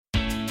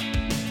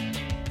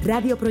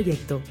Radio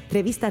Proyecto,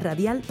 revista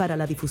radial para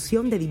la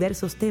difusión de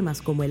diversos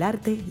temas como el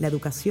arte, la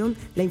educación,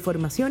 la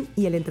información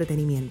y el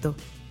entretenimiento.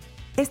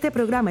 Este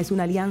programa es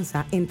una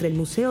alianza entre el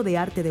Museo de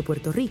Arte de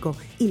Puerto Rico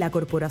y la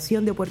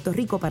Corporación de Puerto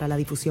Rico para la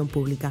Difusión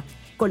Pública,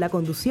 con la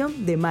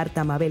conducción de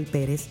Marta Mabel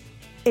Pérez.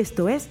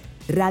 Esto es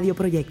Radio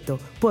Proyecto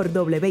por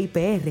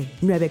WIPR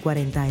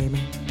 940M.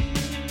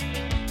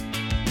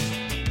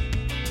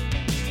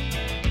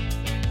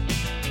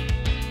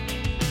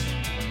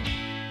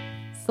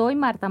 Soy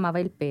Marta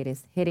Mabel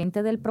Pérez,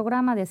 gerente del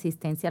programa de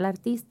asistencia al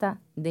artista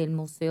del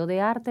Museo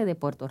de Arte de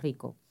Puerto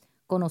Rico,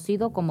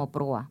 conocido como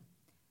PROA.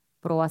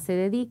 PROA se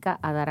dedica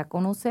a dar a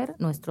conocer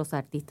nuestros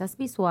artistas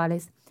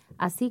visuales,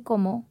 así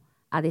como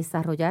a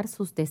desarrollar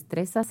sus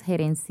destrezas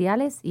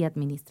gerenciales y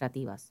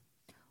administrativas.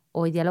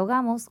 Hoy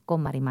dialogamos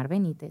con Marimar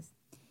Benítez,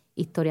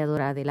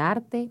 historiadora del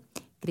arte,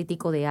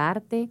 crítico de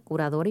arte,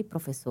 curadora y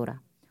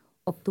profesora.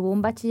 Obtuvo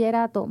un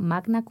bachillerato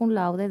magna cum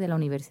laude de la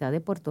Universidad de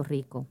Puerto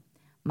Rico,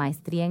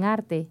 maestría en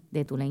arte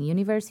de Tulane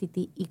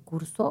University y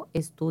cursó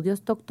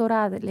estudios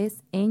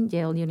doctorales en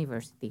Yale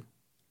University.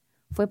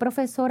 Fue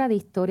profesora de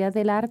Historia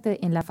del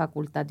Arte en la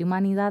Facultad de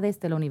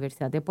Humanidades de la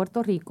Universidad de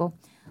Puerto Rico,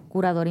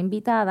 curadora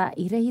invitada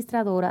y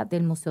registradora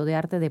del Museo de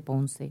Arte de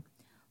Ponce.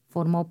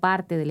 Formó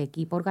parte del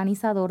equipo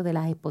organizador de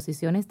las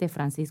exposiciones de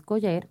Francisco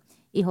Oller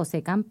y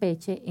José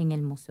Campeche en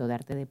el Museo de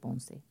Arte de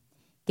Ponce,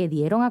 que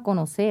dieron a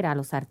conocer a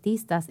los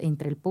artistas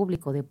entre el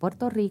público de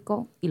Puerto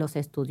Rico y los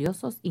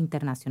estudiosos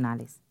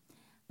internacionales.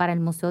 Para el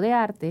Museo de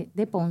Arte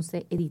de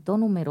Ponce editó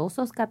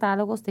numerosos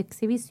catálogos de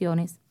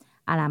exhibiciones,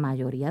 a la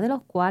mayoría de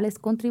los cuales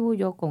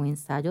contribuyó con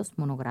ensayos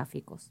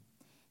monográficos.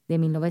 De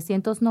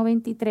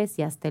 1993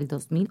 y hasta el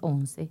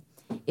 2011,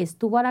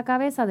 estuvo a la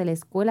cabeza de la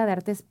Escuela de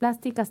Artes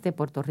Plásticas de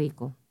Puerto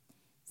Rico,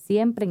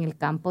 siempre en el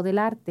campo del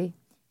arte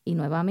y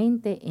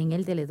nuevamente en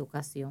el de la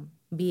educación.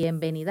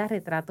 Bienvenida a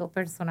Retrato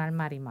Personal,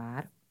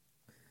 Marimar.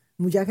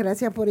 Muchas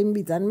gracias por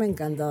invitarme,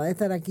 encantada de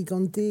estar aquí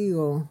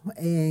contigo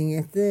en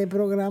este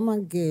programa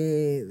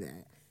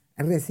que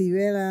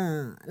recibe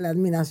la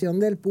admiración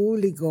del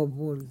público,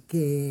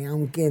 porque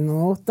aunque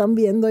no están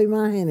viendo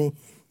imágenes,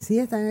 sí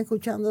están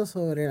escuchando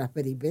sobre las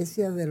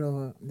peripecias de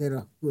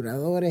los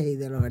curadores y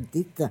de los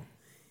artistas,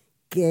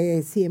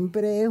 que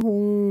siempre es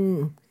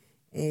un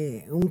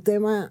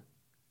tema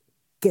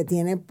que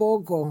tiene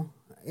poco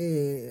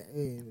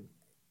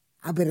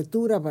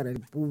apertura para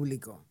el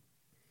público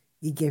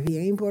y que es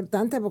bien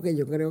importante, porque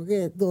yo creo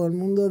que todo el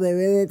mundo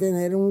debe de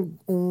tener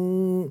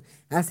un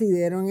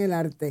asidero en el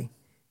arte.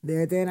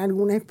 Debe tener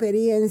alguna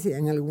experiencia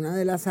en alguna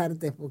de las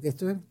artes, porque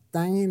esto es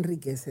tan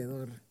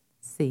enriquecedor.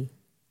 Sí,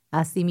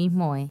 así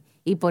mismo es.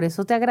 Y por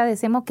eso te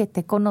agradecemos que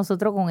estés con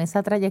nosotros con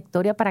esa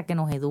trayectoria para que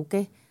nos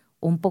eduques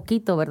un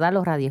poquito, ¿verdad?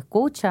 Los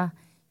radioescuchas.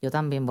 Yo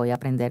también voy a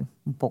aprender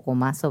un poco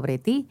más sobre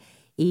ti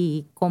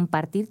y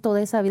compartir toda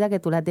esa vida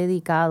que tú le has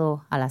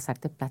dedicado a las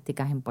artes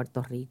plásticas en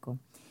Puerto Rico.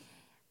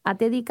 Has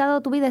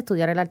dedicado tu vida a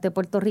estudiar el arte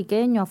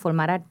puertorriqueño, a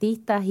formar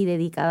artistas y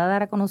dedicada a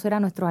dar a conocer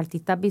a nuestros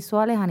artistas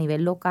visuales a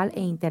nivel local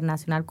e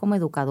internacional como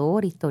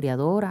educadora,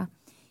 historiadora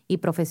y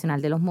profesional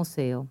de los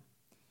museos.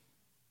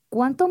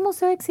 ¿Cuántos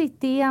museos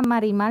existían,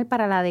 Marimar,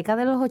 para la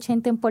década de los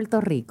 80 en Puerto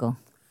Rico?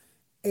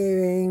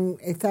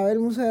 Estaba el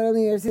Museo de la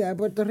Universidad de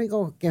Puerto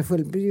Rico, que fue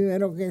el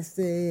primero que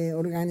se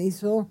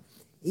organizó,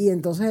 y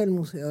entonces el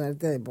Museo de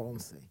Arte de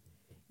Ponce.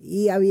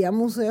 Y había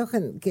museos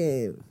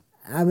que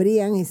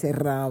abrían y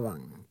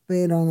cerraban.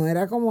 Pero no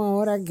era como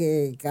ahora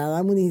que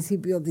cada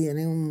municipio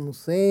tiene un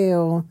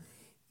museo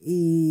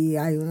y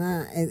hay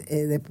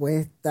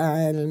después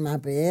está el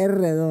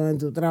MAPR donde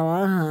tú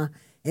trabajas,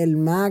 el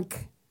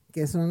MAC,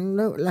 que son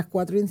las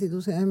 4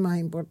 instituciones más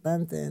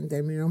importantes en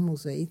términos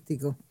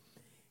museísticos.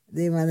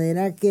 De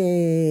manera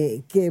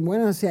que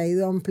bueno, se ha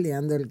ido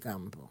ampliando el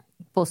campo.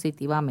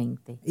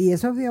 Positivamente. Y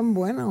eso es bien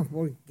bueno,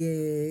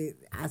 porque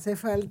hace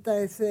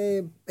falta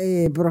ese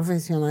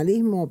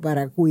profesionalismo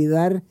para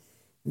cuidar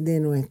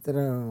de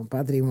nuestro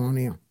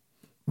patrimonio.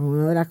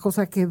 Una de las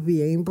cosas que es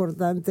bien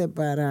importante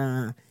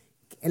para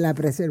la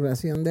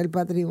preservación del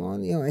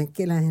patrimonio es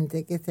que la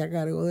gente que esté a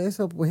cargo de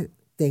eso pues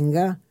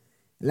tenga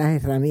las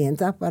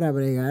herramientas para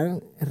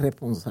bregar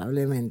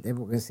responsablemente,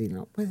 porque si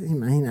no, pues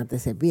imagínate,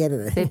 se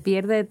pierde. Se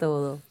pierde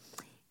todo.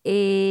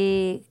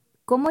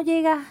 ¿Cómo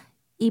llegas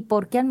y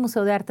por qué al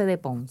Museo de Arte de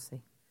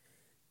Ponce?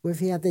 Pues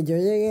fíjate, yo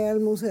llegué al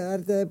Museo de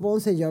Arte de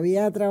Ponce, yo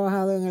había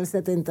trabajado en el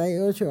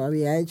 78,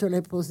 había hecho la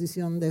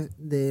exposición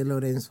de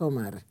Lorenzo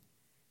Mar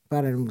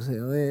para el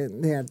Museo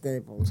de Arte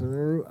de Ponce,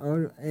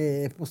 una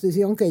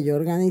exposición que yo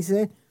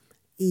organicé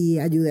y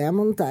ayudé a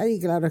montar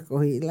y claro,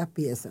 escogí las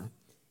piezas.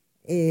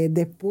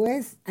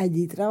 Después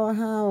allí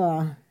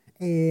trabajaba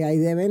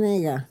Aide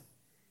Venegas,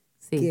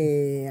 sí,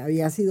 que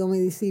había sido mi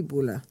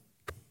discípula,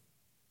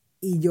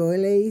 y yo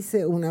le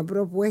hice una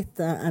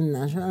propuesta al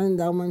National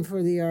Endowment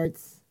for the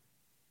Arts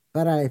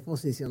para la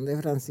exposición de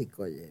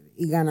Francisco Oller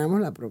y ganamos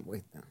la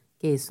propuesta.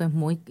 Que eso es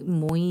muy,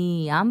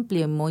 muy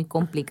amplio y muy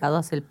complicado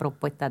hacer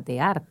propuestas de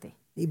arte.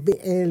 Y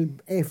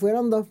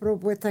fueron 2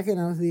 propuestas que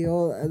nos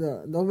dio,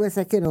 2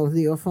 veces que nos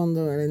dio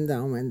fondo del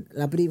endowment.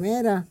 La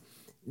primera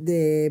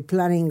de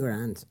Planning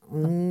Grant,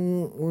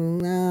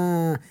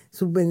 una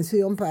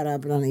subvención para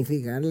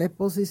planificar la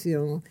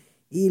exposición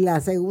y la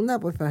segunda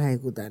pues para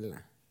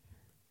ejecutarla.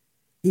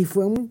 Y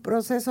fue un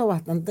proceso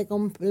bastante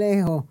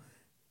complejo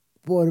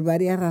por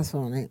varias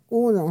razones.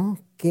 Uno,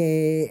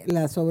 que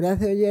las obras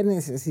de Oller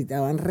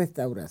necesitaban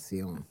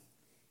restauración.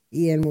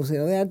 Y el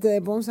Museo de Arte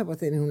de Ponce pues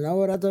tenía un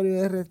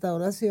laboratorio de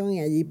restauración y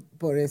allí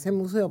por ese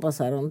museo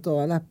pasaron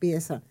todas las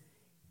piezas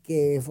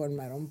que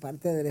formaron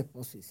parte de la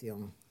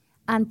exposición.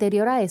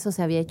 Anterior a eso,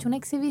 ¿se había hecho una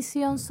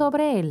exhibición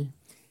sobre él?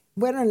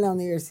 Bueno, en la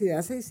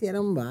universidad se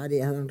hicieron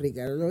varias. Don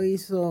Ricardo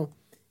hizo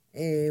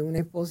una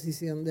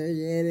exposición de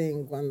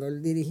Oller cuando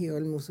él dirigió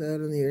el Museo de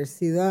la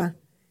Universidad,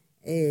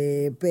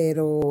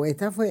 pero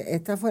esta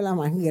fue la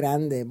más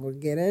grande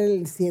porque era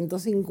el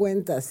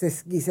 150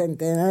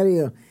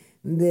 sesquicentenario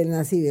del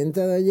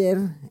nacimiento de Oller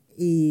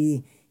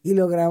y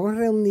logramos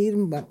reunir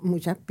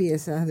muchas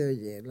piezas de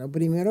Oller. Lo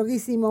primero que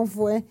hicimos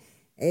fue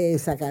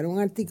sacar un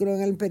artículo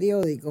en el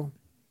periódico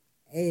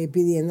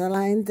pidiendo a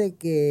la gente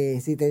que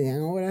si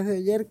tenían obras de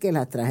Oller que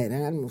las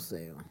trajeran al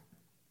museo.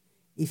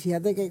 Y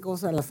fíjate qué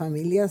cosa, la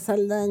familia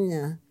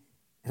Saldaña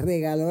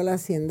regaló la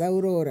Hacienda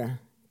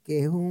Aurora,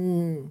 que es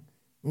uno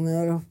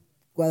de los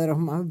cuadros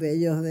más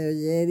bellos de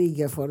Oller y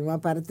que forma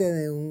parte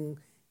de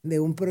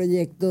un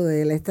proyecto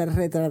de él estar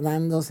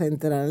retratando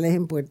centrales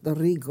en Puerto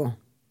Rico.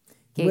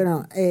 ¿Qué?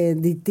 Bueno,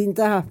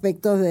 distintos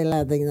aspectos de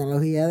la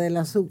tecnología del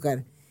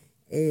azúcar,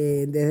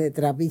 desde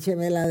Trapiche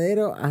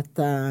Meladero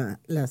hasta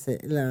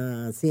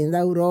la Hacienda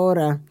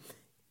Aurora,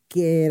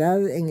 que era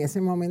en ese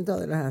momento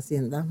de las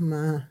haciendas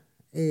más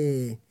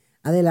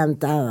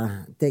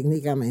adelantadas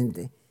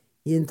técnicamente.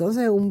 Y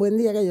entonces un buen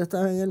día que yo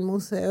estaba en el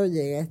museo,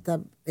 llega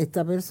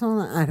esta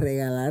persona a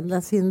regalar la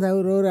Hacienda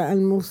Aurora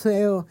al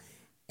museo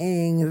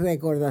en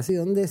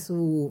recordación de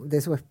su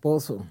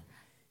esposo,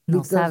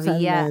 Víctor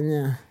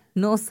Saldaña.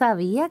 No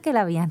sabía que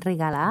la habían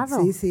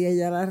regalado. Sí,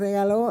 ella la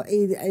regaló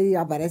y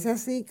aparece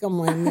así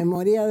como en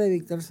memoria de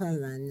Víctor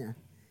Saldaña.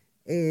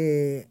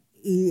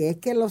 Y es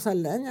que los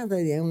Saldaña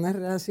tenían una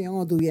relación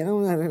o tuvieron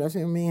una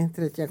relación bien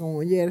estrecha con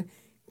Oller.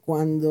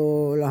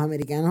 Cuando los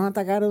americanos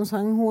atacaron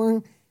San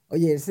Juan,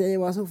 Oller se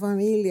llevó a su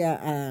familia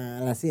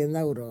a la Hacienda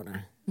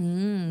Aurora.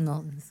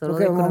 No, solo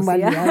porque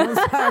bombardearon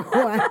San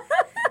Juan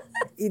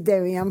y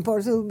temían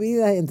por sus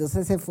vidas y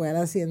entonces se fue a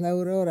la Hacienda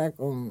Aurora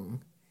con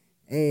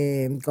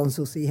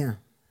sus hijas.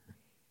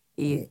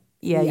 Y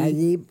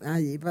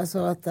allí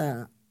pasó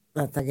hasta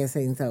que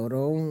se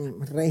instauró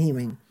un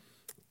régimen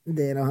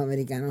de los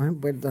americanos en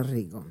Puerto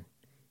Rico.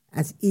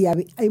 Y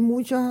hay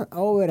muchas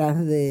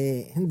obras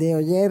de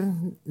Oller,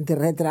 de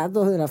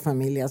retratos de la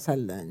familia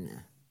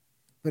Saldaña.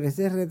 Pero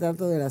ese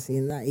retrato de la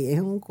hacienda, y es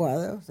un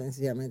cuadro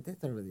sencillamente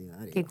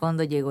extraordinario. Que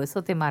cuando llegó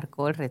eso te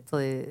marcó el resto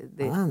de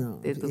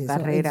tu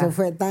carrera. Eso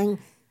fue tan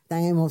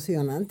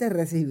emocionante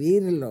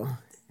recibirlo.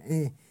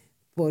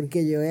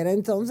 Porque yo era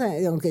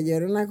entonces, aunque yo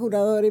era una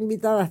curadora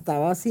invitada,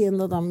 estaba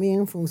haciendo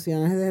también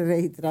funciones de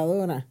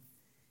registradora.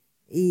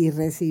 Y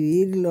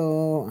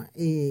recibirlo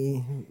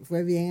y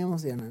fue bien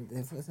emocionante.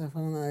 Esa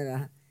fue una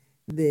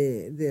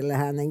de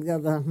las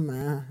anécdotas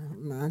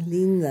más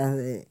lindas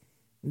de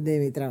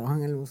mi trabajo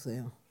en el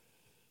museo.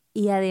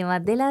 Y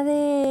además de la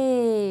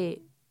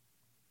de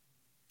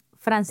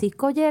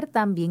Francisco Oller,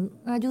 también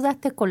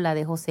ayudaste con la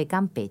de José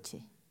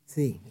Campeche.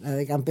 Sí, la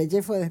de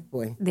Campeche fue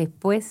después.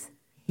 Después.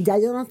 Ya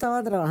yo no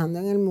estaba trabajando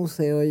en el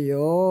museo,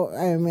 yo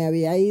me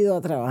había ido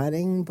a trabajar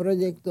en un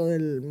proyecto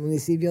del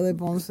municipio de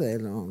Ponce,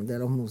 de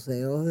los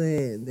museos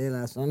de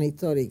la zona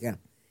histórica,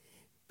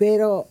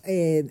 pero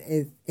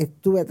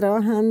estuve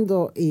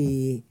trabajando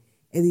y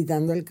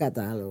editando el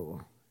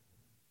catálogo.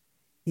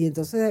 Y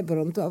entonces de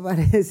pronto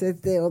aparece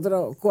este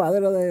otro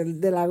cuadro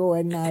de la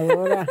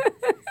gobernadora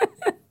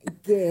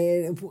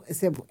que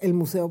el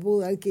museo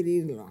pudo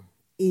adquirirlo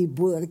y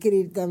pudo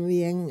adquirir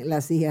también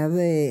las hijas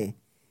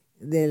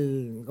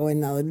del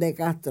gobernador de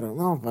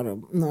Castro, pero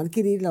no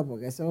adquirirla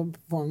porque eso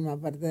forma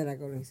parte de la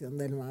colección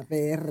del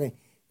MAPR,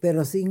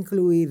 pero sí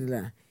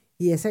incluirla.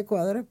 Y ese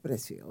cuadro es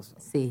precioso.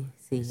 Sí.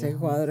 Ese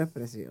cuadro es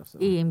precioso.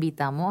 Y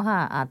invitamos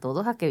a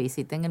todos a que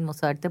visiten el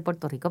Museo de Arte de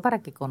Puerto Rico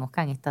para que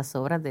conozcan estas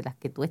obras de las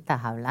que tú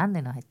estás hablando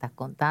y nos estás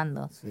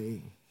contando.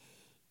 Sí.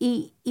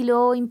 Y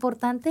lo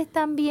importante es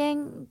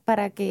también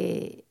para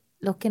que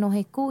los que nos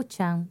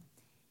escuchan,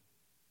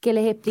 que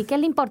les explique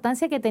la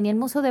importancia que tenía el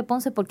Museo de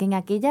Ponce, porque en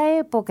aquella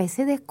época,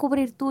 ese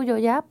descubrir tuyo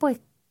ya, pues,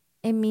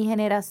 en mi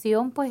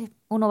generación, pues,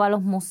 uno va a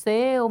los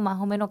museos,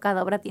 más o menos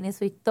cada obra tiene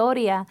su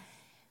historia,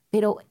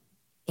 pero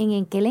en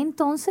aquel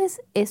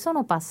entonces eso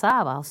no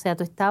pasaba, o sea,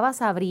 tú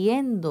estabas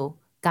abriendo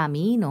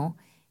camino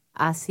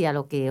hacia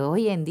lo que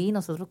hoy en día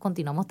nosotros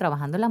continuamos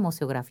trabajando en la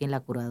museografía, en la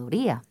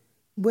curaduría.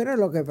 Bueno,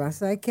 lo que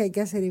pasa es que hay que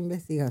hacer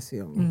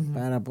investigación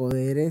para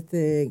poder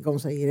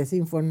conseguir esa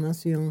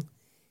información.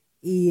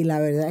 Y la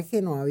verdad es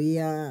que no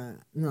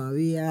había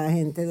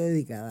gente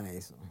dedicada a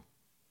eso.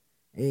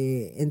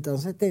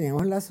 Entonces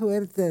teníamos la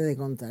suerte de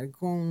contar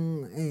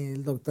con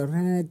el doctor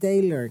René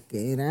Taylor,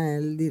 que era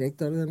el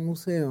director del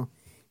museo,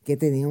 que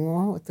tenía un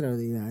ojo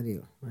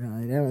extraordinario,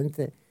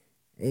 verdaderamente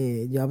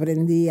yo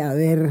aprendí a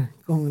ver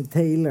con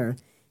Taylor.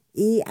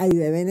 Y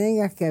Aide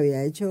Venegas, que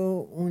había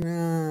hecho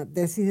una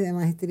tesis de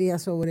maestría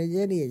sobre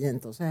Ayer, y ella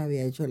entonces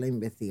había hecho la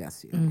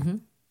investigación.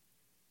 Uh-huh.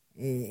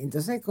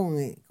 Entonces con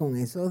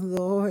esos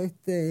dos,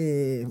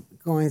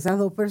 con esas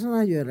dos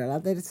personas, yo era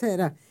la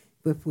tercera,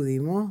 pues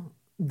pudimos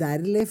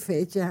darle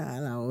fecha a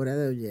la obra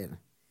de Oller,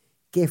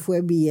 que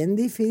fue bien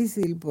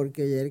difícil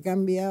porque Oller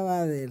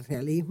cambiaba del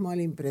realismo al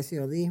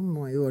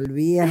impresionismo y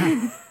volvía.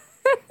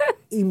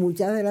 Y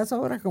muchas de las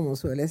obras, como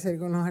suele ser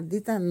con los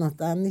artistas, no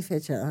estaban ni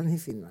fechadas ni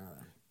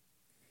firmadas.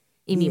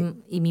 Y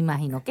me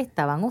imagino que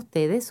estaban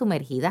ustedes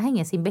sumergidas en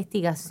esa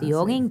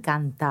investigación,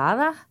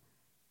 encantadas.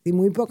 Y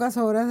muy pocas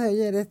obras de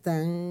Oller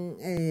están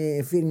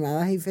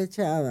firmadas y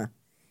fechadas.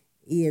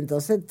 Y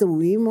entonces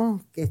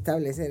tuvimos que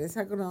establecer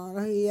esa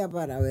cronología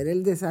para ver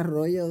el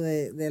desarrollo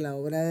de la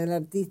obra del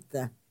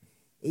artista.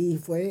 Y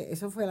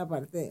eso fue la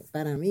parte,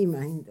 para mí,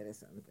 más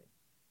interesante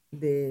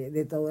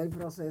de todo el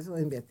proceso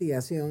de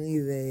investigación y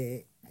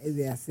de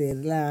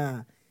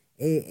hacerla,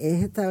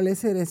 es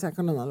establecer esa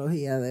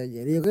cronología de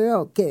Oller. Yo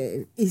creo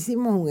que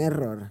hicimos un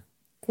error.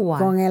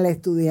 ¿Cuál? Con el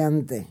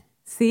estudiante.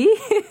 ¿Sí?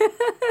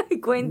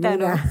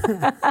 Cuéntanos.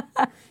 Mira,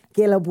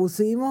 que lo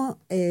pusimos,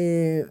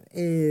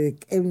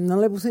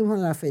 no le pusimos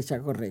la fecha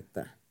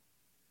correcta.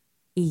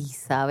 ¿Y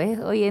sabes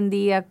hoy en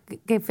día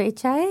qué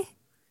fecha es?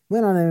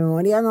 Bueno, de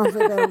memoria no sé.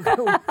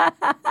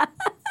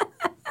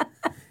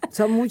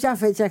 Son muchas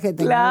fechas que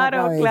tengo en la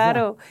cabeza.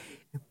 Claro.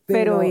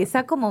 Pero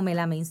esa, como me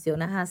la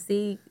mencionas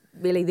así,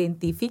 me la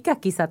identificas,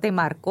 quizá te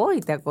marcó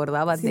y te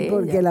acordabas de ella. Sí,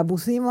 porque la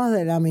pusimos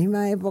de la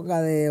misma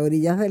época de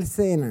Orillas del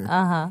Sena,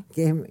 ajá,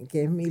 que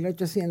es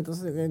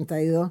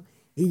 1872.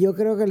 Y yo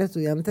creo que el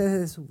estudiante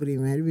desde su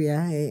primer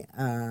viaje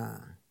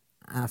a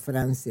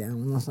Francia,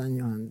 unos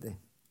años antes.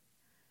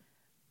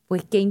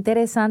 Pues qué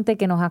interesante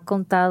que nos has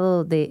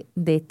contado de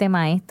este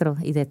maestro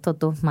y de estos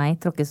dos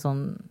maestros que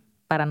son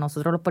para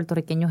nosotros los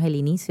puertorriqueños el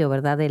inicio,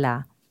 ¿verdad?, de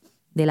la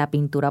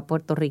pintura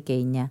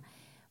puertorriqueña.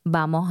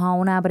 Vamos a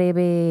una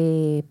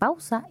breve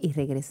pausa y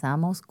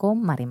regresamos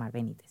con Marimar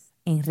Benítez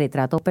en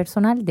Retrato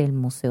Personal del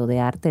Museo de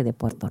Arte de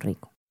Puerto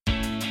Rico.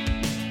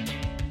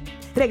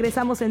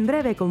 Regresamos en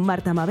breve con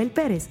Marta Mabel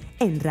Pérez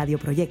en Radio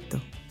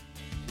Proyecto.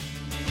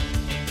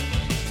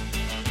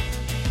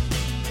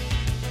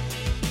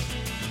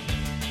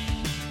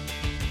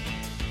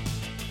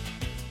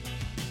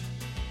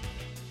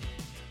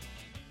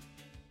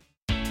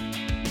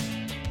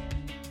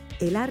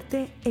 El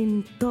arte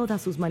en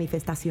todas sus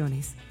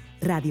manifestaciones.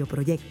 Radio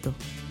Proyecto.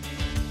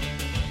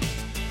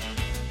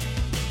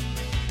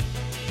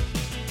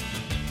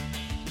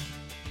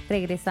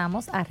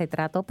 Regresamos a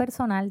Retrato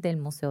Personal del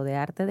Museo de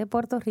Arte de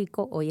Puerto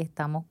Rico. Hoy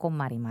estamos con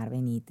Marimar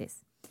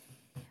Benítez.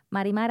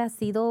 Marimar ha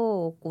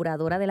sido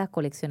curadora de las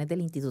colecciones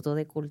del Instituto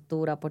de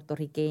Cultura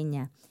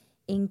puertorriqueña.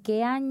 ¿En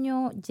qué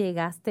año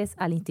llegaste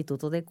al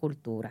Instituto de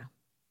Cultura?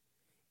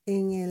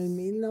 En el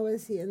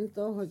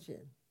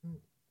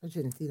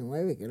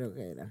 1989 creo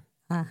que era.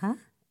 Ajá.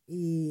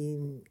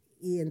 Y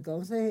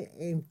entonces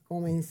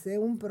comencé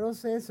un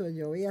proceso.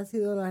 Yo había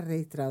sido la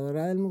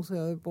registradora del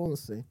Museo de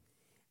Ponce.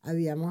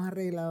 Habíamos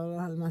arreglado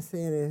los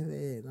almacenes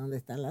de donde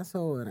están las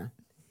obras.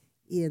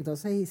 Y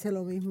entonces hice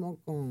lo mismo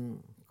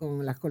con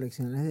las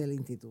colecciones del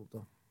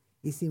instituto.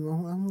 Hicimos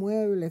unos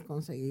muebles,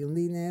 conseguí un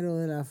dinero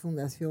de la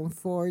Fundación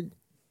Ford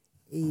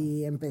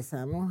y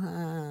empezamos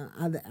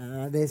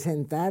a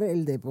desentar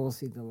el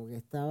depósito porque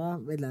estaba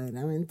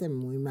verdaderamente en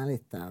muy mal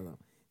estado.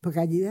 Porque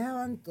allí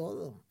dejaban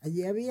todo.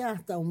 Allí había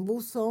hasta un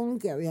buzón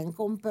que habían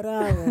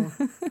comprado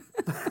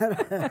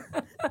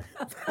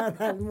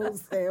para el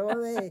Museo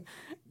de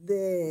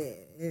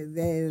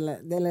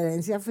la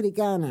Herencia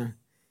Africana.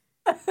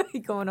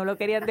 Y como no lo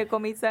querían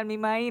decomisar, me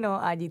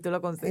imagino, allí tú lo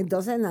conseguiste.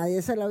 Entonces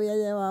nadie se lo había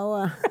llevado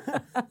a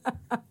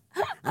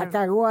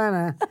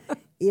Caguana.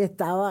 Y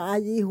estaba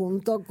allí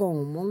junto con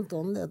un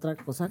montón de otras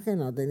cosas que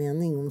no tenían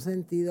ningún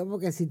sentido.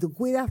 Porque si tú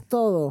cuidas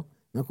todo,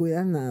 no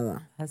cuidas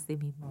nada. Así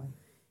mismo es.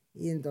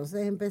 Y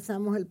entonces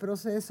empezamos el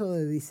proceso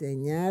de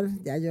diseñar.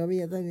 Ya yo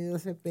había tenido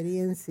esa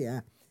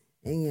experiencia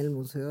en el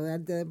Museo de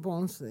Arte de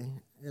Ponce,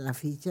 la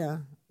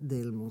ficha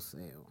del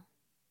museo.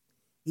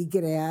 Y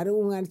crear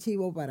un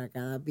archivo para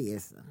cada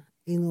pieza.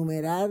 Y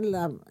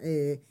numerarla,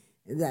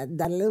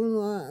 darle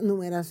una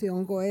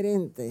numeración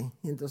coherente.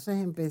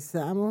 Entonces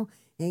empezamos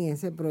en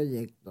ese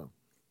proyecto.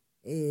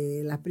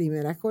 Las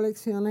primeras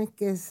colecciones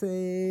que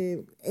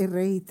se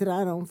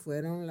registraron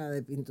fueron la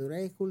de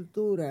pintura y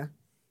escultura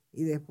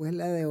y después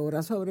la de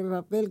obra sobre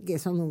papel, que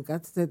eso nunca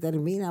se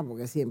termina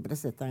porque siempre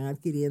se están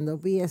adquiriendo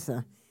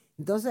piezas.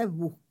 Entonces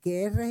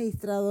busqué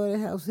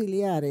registradores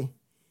auxiliares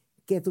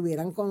que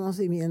tuvieran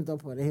conocimiento.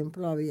 Por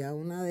ejemplo, había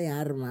una de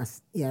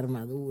armas y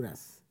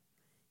armaduras.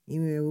 Y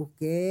me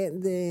busqué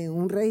de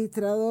un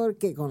registrador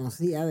que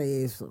conocía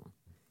de eso.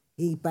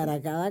 Y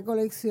para cada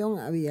colección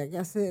había que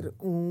hacer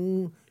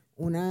una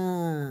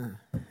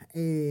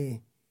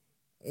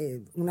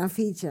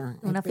ficha.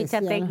 Una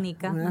ficha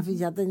técnica. Una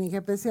ficha técnica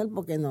especial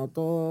porque no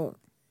todo...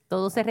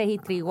 Todo se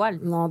registra igual.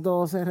 No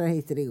todo se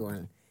registra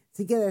igual.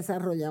 Así que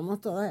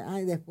desarrollamos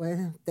todas, después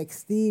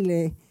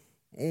textiles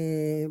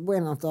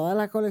Bueno, todas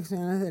las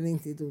colecciones del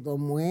instituto,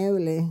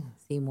 muebles.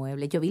 Sí,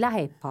 muebles. Yo vi las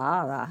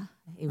espadas,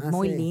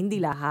 muy sí. lindas, y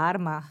las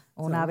armas.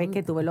 Una vez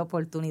que tuve la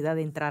oportunidad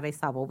de entrar a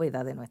esa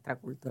bóveda de nuestra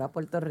cultura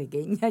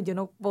puertorriqueña, yo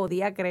no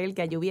podía creer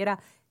que allí hubiera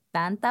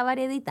tanta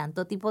variedad y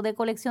tanto tipo de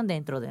colección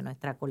dentro de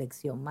nuestra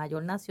colección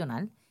mayor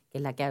nacional, que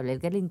es la que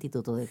alberga el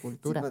Instituto de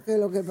Cultura. Sí, porque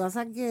lo que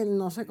pasa es que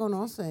no se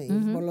conoce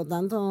y por lo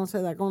tanto no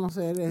se da a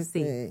conocer.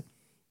 Sí.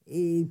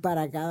 Y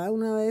para cada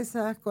una de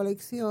esas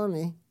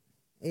colecciones,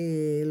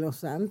 Los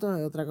Santos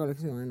es otra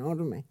colección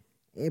enorme.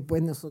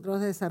 Pues nosotros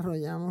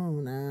desarrollamos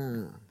un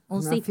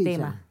una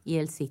sistema ficha. y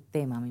el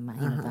sistema, me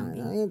imagino. Ajá,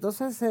 también. ¿no? Y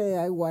entonces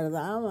se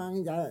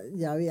guardaban,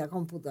 ya había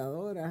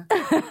computadoras.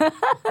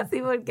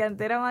 Sí, porque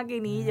antes era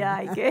maquinilla.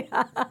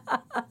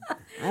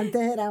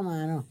 Antes era a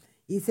mano.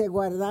 Y se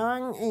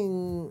guardaban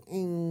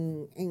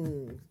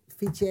en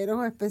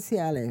ficheros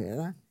especiales,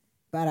 ¿verdad?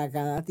 Para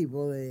cada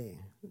tipo de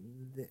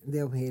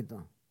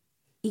objeto.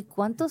 ¿Y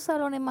cuántos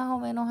salones más o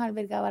menos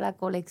albergaba la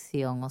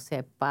colección? O sea,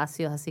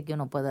 espacios así que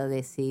uno pueda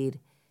decir,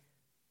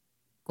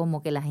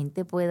 como que la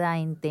gente pueda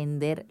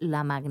entender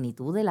la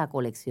magnitud de la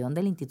colección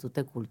del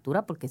Instituto de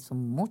Cultura, porque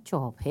son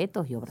muchos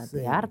objetos y obras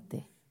de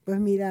arte.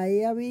 Pues mira,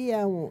 ahí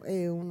había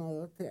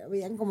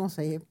habían como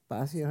 6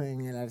 espacios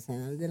en el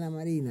Arsenal de la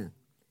Marina,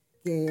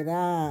 que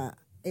era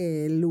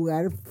el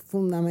lugar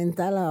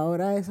fundamental.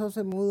 Ahora eso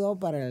se mudó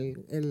para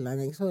el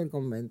anexo del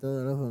convento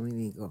de los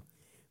dominicos.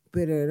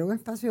 Pero era un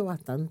espacio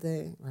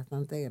bastante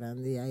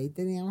grande y ahí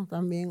teníamos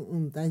también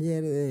un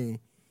taller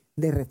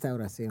de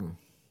restauración.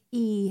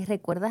 ¿Y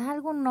recuerdas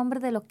algún nombre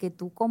de los que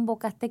tú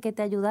convocaste que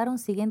te ayudaron?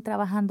 ¿Siguen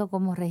trabajando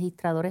como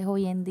registradores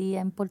hoy en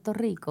día en Puerto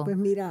Rico? Pues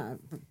mira,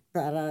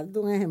 para darte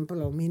un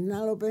ejemplo,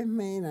 Mirna López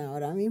Mena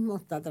ahora mismo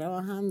está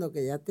trabajando,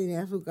 que ya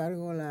tenía a su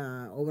cargo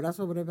la obra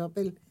sobre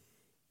papel,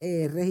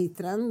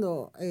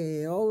 registrando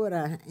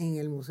obras en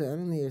el Museo de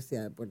la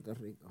Universidad de Puerto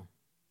Rico.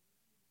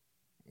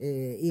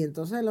 Y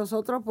entonces los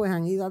otros pues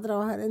han ido a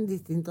trabajar en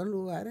distintos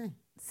lugares.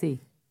 Sí.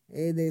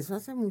 De eso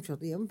hace mucho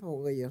tiempo,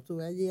 porque yo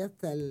estuve allí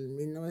hasta el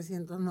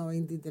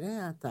 1993,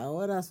 hasta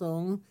ahora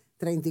son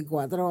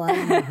 34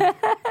 años.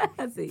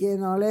 Sí. Que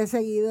no le he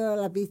seguido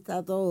la pista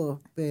a todos,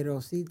 pero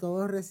sí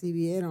todos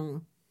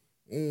recibieron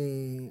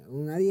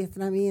un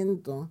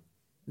adiestramiento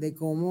de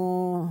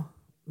cómo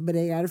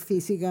bregar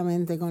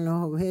físicamente con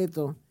los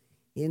objetos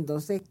y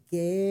entonces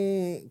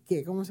qué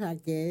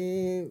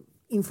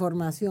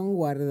información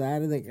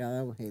guardar de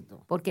cada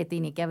objeto. Porque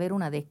tiene que haber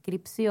una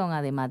descripción,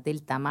 además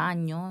del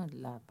tamaño.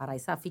 Para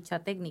esa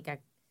ficha técnica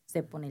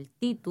se pone el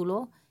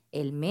título,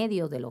 el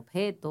medio del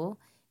objeto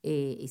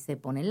y se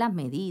ponen las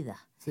medidas.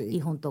 Sí.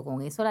 Y junto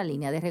con eso la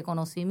línea de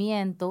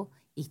reconocimiento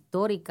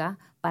histórica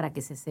para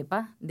que se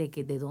sepa de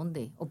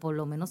dónde, o por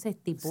lo menos se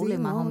estipule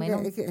más o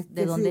menos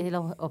de dónde es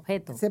los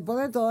objetos. Se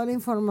pone toda la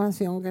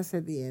información que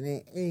se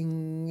tiene.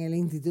 En el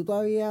instituto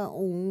había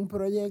un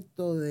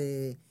proyecto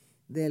de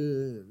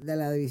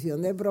la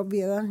división de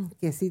propiedad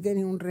que sí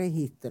tenía un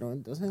registro.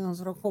 Entonces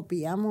nosotros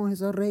copiamos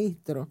esos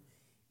registros,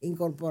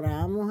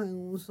 incorporamos en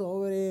un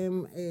sobre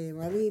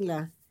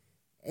Manila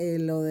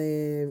lo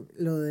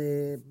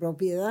de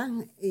propiedad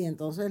y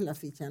entonces la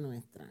ficha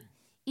nuestra.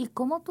 ¿Y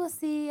cómo tú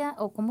hacías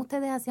o cómo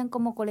ustedes hacían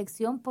como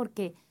colección?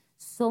 Porque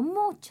son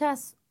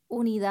muchas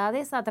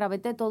unidades a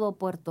través de todo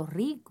Puerto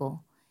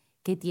Rico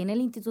que tiene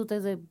el Instituto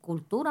de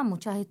Cultura,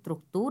 muchas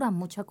estructuras,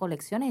 muchas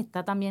colecciones.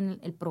 Está también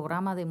el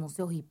programa de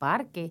museos y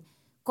parques.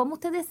 ¿Cómo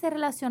ustedes se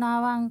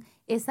relacionaban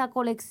esa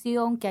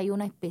colección, que hay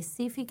una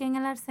específica en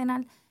el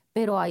Arsenal,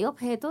 pero hay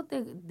objetos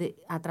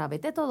a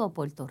través de todo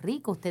Puerto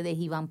Rico? ¿Ustedes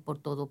iban por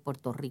todo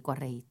Puerto Rico a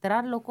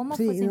registrarlo? ¿Cómo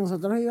fue? Sí,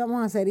 nosotros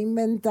íbamos a hacer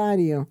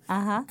inventario.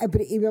 Ajá.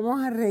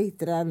 Íbamos a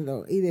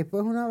registrarlo y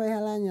después una vez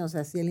al año se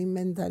hacía el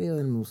inventario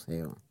del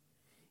museo.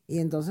 Y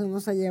entonces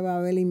uno se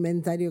llevaba el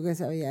inventario que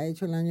se había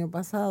hecho el año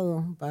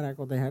pasado para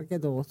cotejar que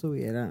todo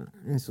estuviera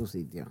en su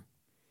sitio.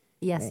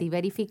 Y así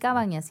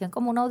verificaban y hacían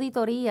como una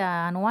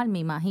auditoría anual, me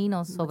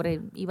imagino,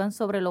 iban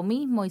sobre lo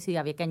mismo y si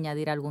había que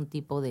añadir algún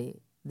tipo de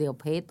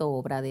objeto o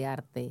obra de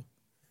arte.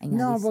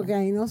 No, porque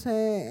ahí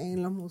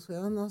en los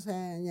museos no se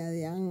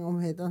añadían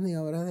objetos ni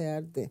obras de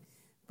arte,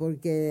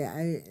 porque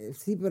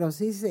sí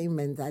se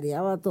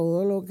inventariaba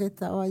todo lo que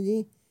estaba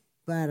allí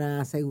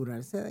para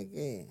asegurarse de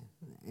que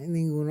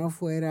ninguno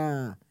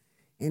fuera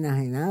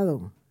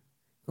enajenado,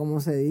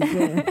 como se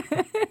dice,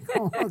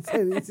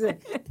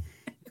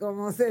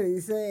 ¿cómo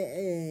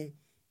se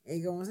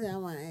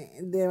llama?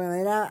 De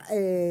manera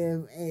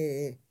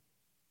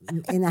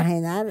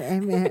enajenar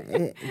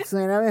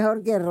suena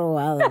mejor que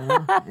robado,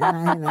 ¿no?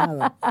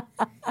 Enajenado.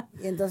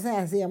 Y entonces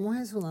hacíamos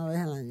eso una vez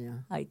al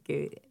año. Ay,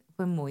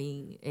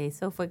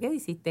 eso fue que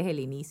hiciste el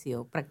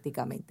inicio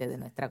prácticamente de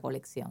nuestra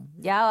colección.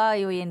 Ya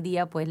hoy en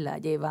día pues la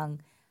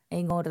llevan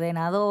en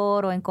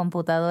ordenador o en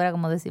computadora,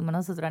 como decimos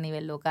nosotros a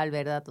nivel local,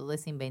 ¿verdad? Todo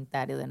ese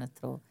inventario de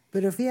nuestro...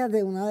 Pero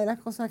fíjate, una de las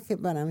cosas que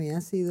para mí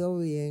ha sido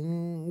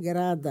bien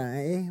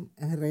grata es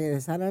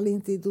regresar al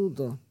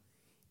instituto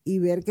y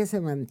ver que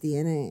se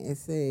mantiene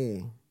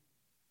ese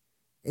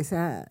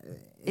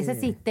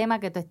sistema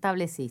que tú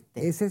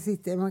estableciste. Ese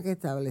sistema que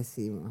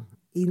establecimos.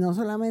 Y no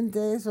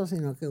solamente eso,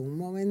 sino que en un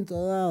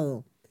momento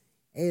dado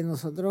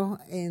nosotros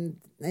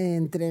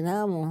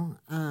entrenamos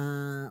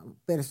a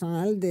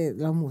personal de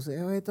los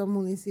museos estos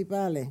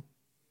municipales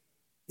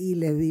y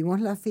les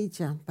dimos las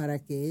fichas para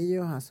que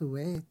ellos a su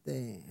vez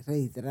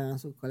registraran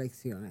sus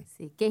colecciones.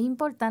 Sí, que es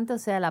importante, o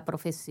sea, la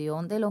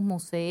profesión de los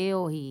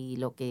museos y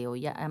lo que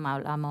hoy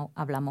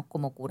hablamos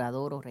como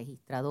curador o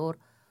registrador,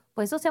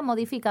 pues eso se ha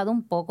modificado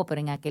un poco,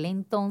 pero en aquel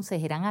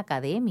entonces eran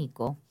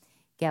académicos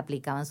que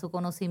aplicaban su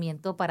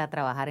conocimiento para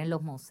trabajar en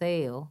los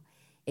museos,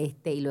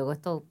 y luego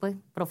esto pues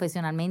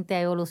profesionalmente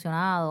ha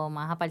evolucionado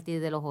más a partir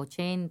de los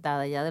 80,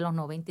 de allá de los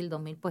 90 y el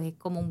 2000, pues es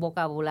como un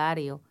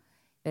vocabulario,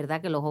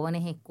 ¿verdad? Que los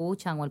jóvenes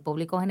escuchan o el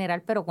público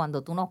general, pero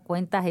cuando tú nos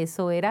cuentas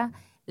eso era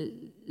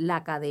la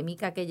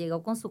académica que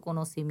llegó con su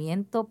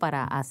conocimiento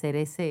para hacer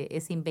ese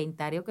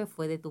inventario que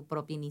fue de tu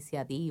propia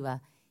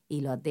iniciativa y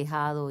lo has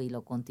dejado y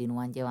lo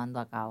continúan llevando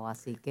a cabo.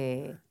 Así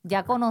que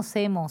ya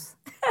conocemos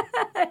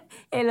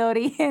el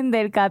origen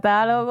del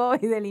catálogo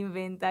y del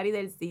inventario y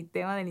del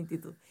sistema del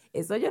instituto.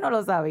 Eso yo no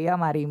lo sabía,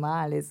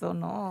 Marimar, eso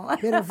no.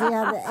 Pero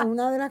fíjate,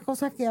 una de las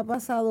cosas que ha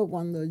pasado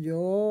cuando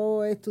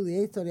yo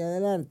estudié Historia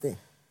del Arte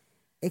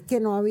es que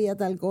no había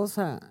tal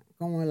cosa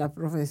como las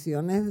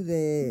profesiones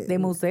 ¿De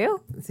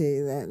museo? Sí,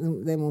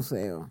 de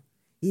museo.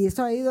 Y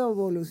eso ha ido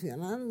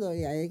evolucionando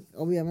y hay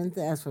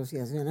obviamente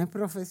asociaciones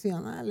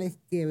profesionales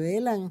que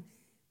velan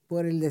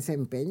por el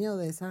desempeño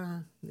de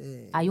esa...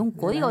 Hay un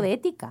código de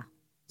ética.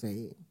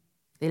 Sí.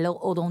 De lo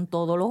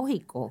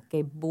odontológico, que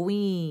es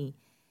muy...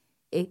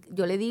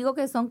 yo le digo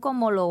que son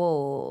como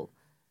los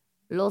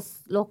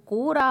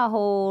curas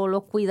o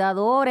los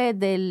cuidadores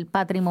del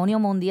patrimonio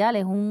mundial.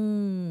 Es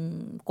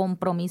un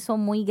compromiso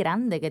muy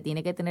grande que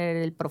tiene que tener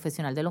el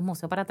profesional de los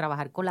museos para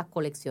trabajar con las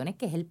colecciones,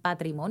 que es el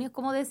patrimonio, es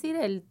como decir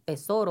el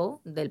tesoro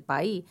del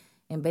país.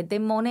 En vez de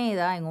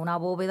moneda en una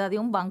bóveda de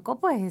un banco,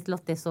 pues es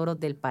los tesoros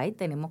del país.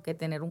 Tenemos que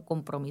tener un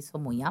compromiso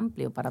muy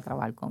amplio para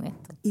trabajar con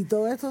esto. Y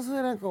todo esto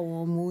suena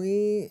como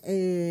muy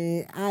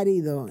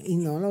árido y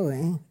no lo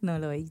es. No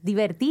lo es.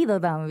 Divertido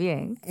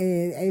también.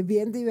 Es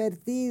bien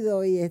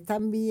divertido y es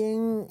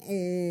también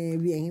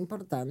bien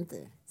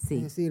importante. Sí.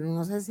 Es decir,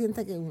 uno se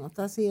siente que uno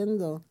está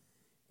haciendo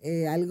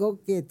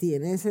algo que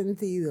tiene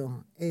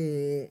sentido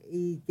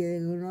y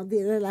que uno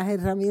tiene las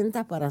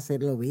herramientas para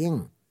hacerlo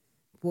bien.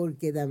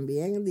 Porque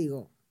también,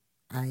 digo,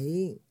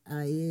 ahí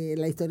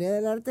la historia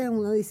del arte es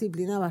una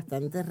disciplina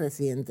bastante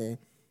reciente.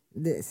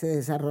 Se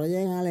desarrolla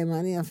en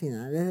Alemania a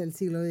finales del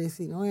siglo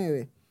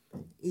XIX,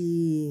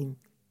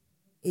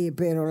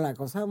 pero la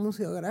cosa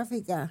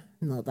museográfica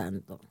no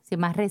tanto. Sí,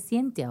 más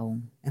reciente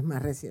aún. Es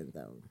más reciente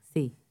aún.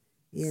 Sí.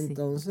 Y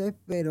entonces,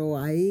 pero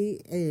hay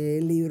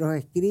libros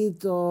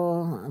escritos,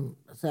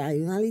 o sea,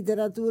 hay una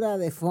literatura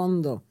de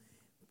fondo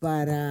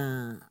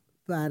para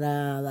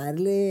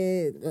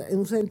darle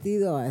un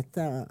sentido a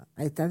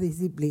esta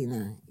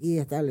disciplina y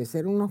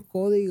establecer unos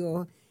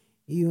códigos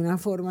y unas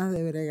formas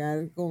de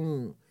bregar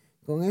con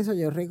eso.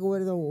 Yo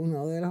recuerdo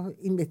una de las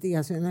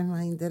investigaciones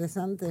más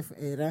interesantes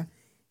era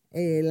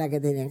la que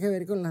tenía que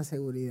ver con la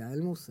seguridad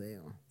del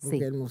museo. Porque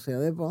sí. El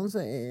Museo de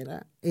Ponce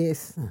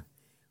es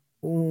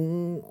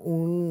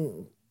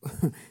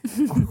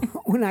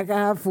una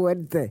caja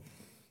fuerte.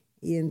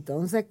 Y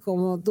entonces,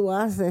 ¿cómo tú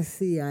haces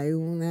si hay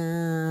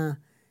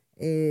una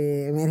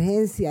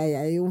emergencia y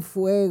hay un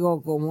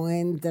fuego? ¿Cómo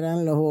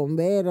entran los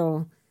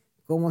bomberos?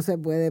 ¿Cómo se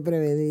puede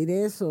prevenir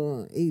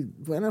eso? Y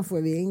bueno,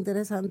 fue bien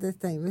interesante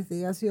esta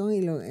investigación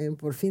y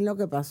por fin lo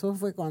que pasó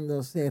fue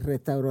cuando se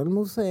restauró el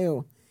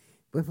museo,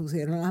 pues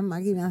pusieron las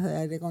máquinas de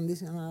aire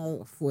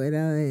acondicionado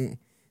fuera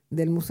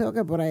del museo,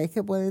 que por ahí es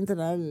que pueden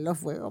entrar los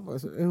fuegos,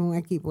 pues es un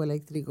equipo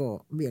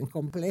eléctrico bien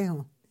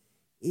complejo.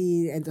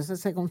 Y entonces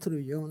se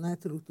construyó una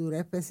estructura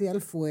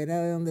especial fuera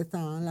de donde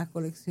estaban las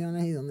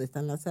colecciones y donde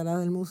están las salas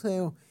del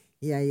museo,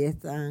 y ahí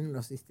están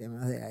los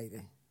sistemas de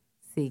aire.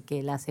 Sí,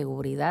 que la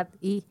seguridad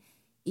y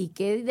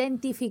que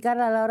identificar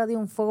a la hora de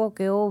un fuego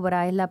qué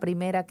obra es la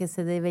primera que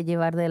se debe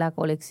llevar de la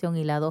colección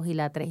y la 2 y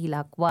la 3 y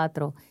la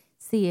 4.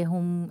 Sí, es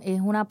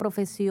una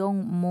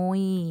profesión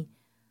muy,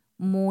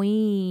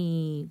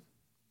 muy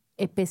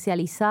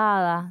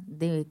especializada,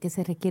 que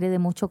se requiere de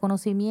mucho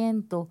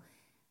conocimiento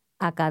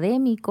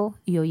académico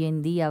y hoy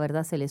en día,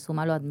 ¿verdad? Se le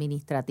suma lo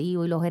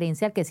administrativo y lo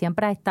gerencial, que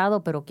siempre ha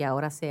estado, pero que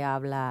ahora se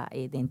habla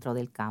dentro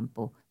del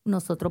campo.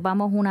 Nosotros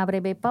vamos a una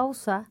breve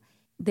pausa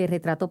de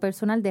Retrato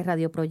Personal de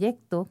Radio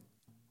Proyecto.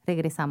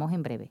 Regresamos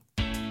en breve.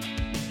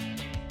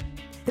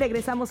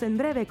 Regresamos en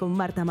breve con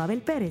Marta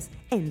Mabel Pérez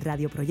en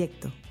Radio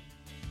Proyecto.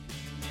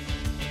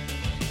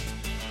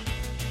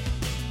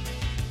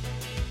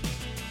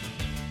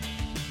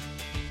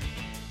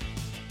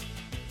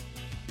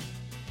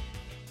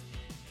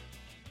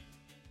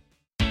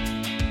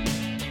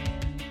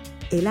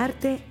 El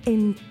arte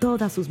en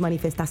todas sus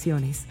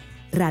manifestaciones.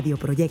 Radio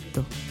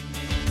Proyecto.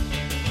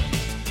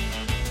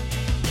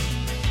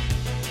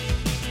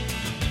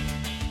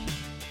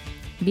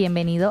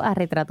 Bienvenido a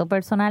Retrato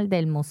Personal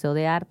del Museo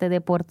de Arte de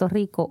Puerto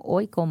Rico,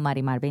 hoy con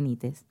Marimar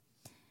Benítez.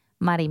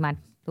 Marimar,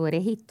 tú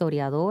eres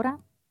historiadora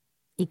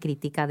y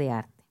crítica de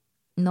arte.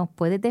 ¿Nos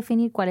puedes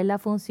definir cuál es la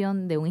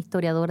función de un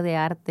historiador de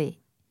arte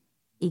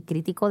y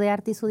crítico de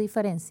arte y su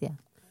diferencia?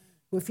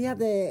 Pues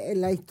fíjate,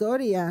 la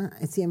historia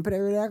siempre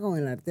verá con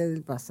el arte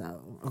del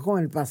pasado, o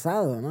con el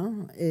pasado,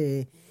 ¿no?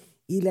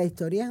 Y la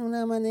historia es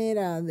una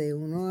manera de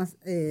uno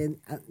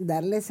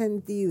darle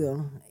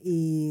sentido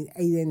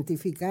e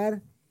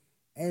identificar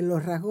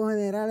los rasgos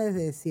generales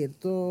de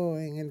cierto,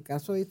 en el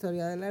caso de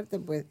historia del arte,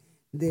 pues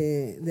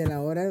de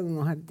la obra de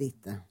unos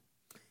artistas.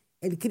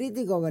 El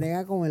crítico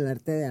brega con el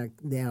arte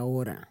de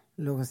ahora,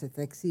 lo que se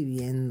está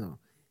exhibiendo,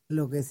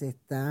 lo que se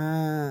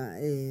está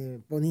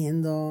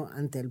poniendo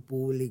ante el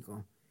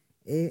público.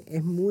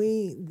 Es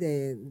muy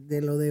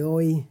de lo de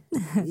hoy.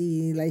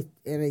 Y la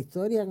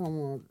historia,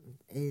 como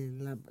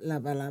la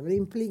palabra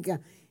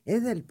implica,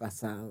 es del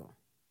pasado.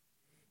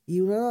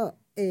 Y uno,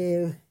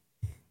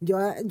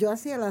 yo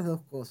hacía las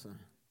dos cosas.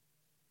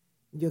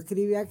 Yo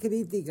escribía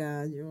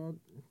crítica, yo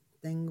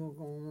tengo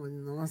como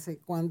no sé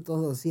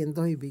cuántos,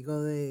 200 y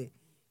pico de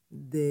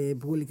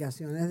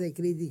publicaciones de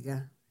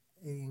crítica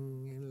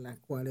en las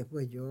cuales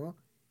pues yo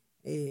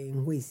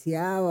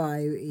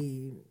enjuiciaba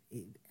y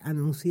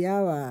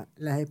anunciaba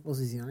las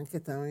exposiciones que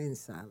estaban en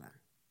sala.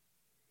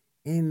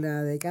 En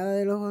la década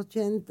de los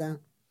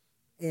 80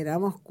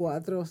 éramos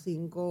 4 o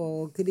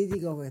 5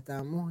 críticos que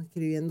estábamos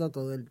escribiendo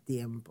todo el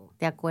tiempo.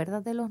 ¿Te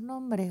acuerdas de los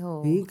nombres?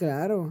 Sí,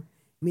 claro.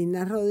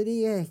 Mirna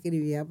Rodríguez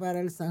escribía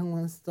para el San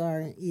Juan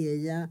Star y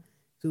ella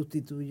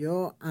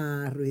sustituyó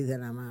a Ruiz de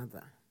la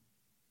Mata.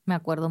 Me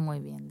acuerdo muy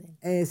bien de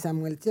él.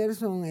 Samuel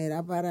Cherson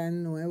era para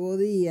el Nuevo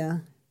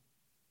Día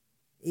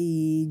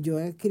y yo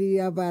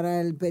escribía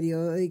para el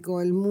periódico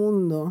El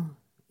Mundo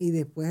y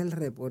después El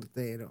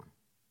Reportero.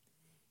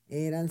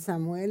 Eran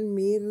Samuel,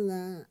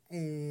 Mirna,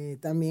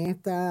 también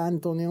está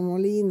Antonio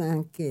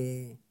Molina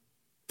que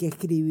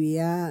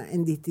escribía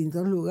en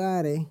distintos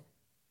lugares.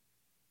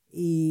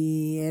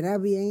 Y era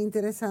bien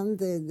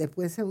interesante.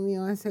 Después se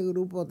unió a ese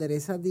grupo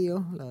Teresa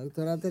Tío, la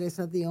doctora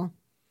Teresa Tío,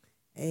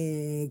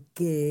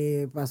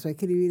 que pasó a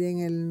escribir en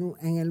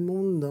el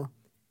Mundo.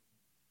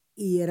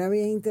 Y era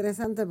bien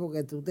interesante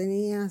porque tú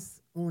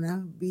tenías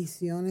unas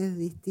visiones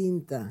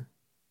distintas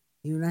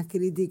y unas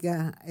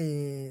críticas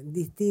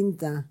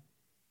distintas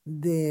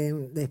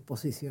de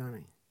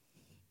exposiciones.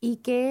 ¿Y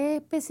qué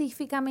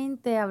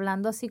específicamente,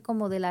 hablando así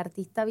como del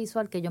artista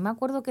visual, que yo me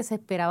acuerdo que se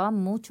esperaba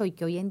mucho y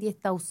que hoy en día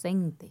está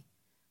ausente?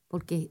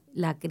 Porque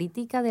la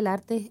crítica del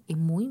arte es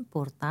muy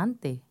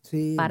importante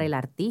para el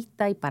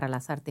artista y para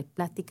las artes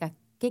plásticas.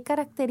 ¿Qué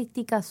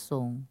características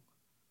son?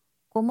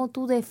 ¿Cómo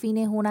tú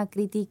defines una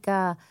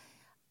crítica?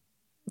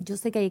 Yo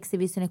sé que hay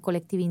exhibiciones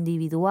colectivas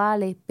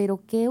individuales,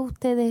 pero ¿qué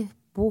ustedes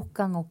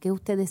buscan o qué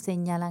ustedes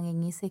señalan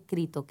en ese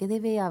escrito? ¿Qué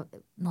debe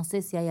haber? No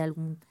sé si hay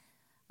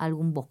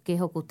algún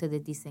bosquejo que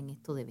ustedes dicen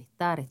esto debe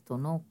estar, esto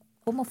no.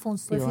 ¿Cómo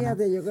funciona? Pues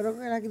fíjate, yo creo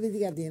que la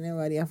crítica tiene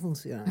varias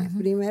funciones.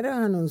 Primero es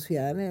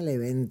anunciar el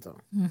evento,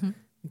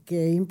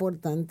 que es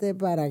importante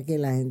para que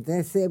la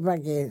gente sepa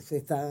que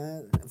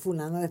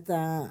fulano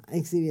está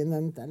exhibiendo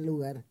en tal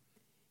lugar.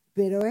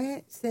 Pero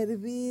es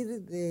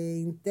servir de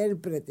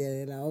intérprete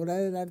de la obra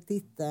del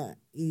artista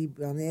y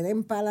poner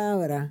en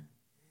palabras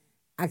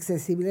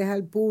accesibles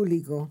al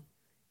público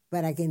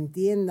para que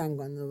entiendan,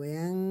 cuando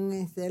vean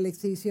la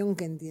exhibición,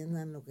 que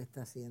entiendan lo que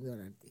está haciendo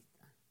el artista.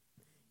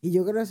 Y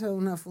yo creo que eso es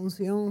una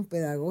función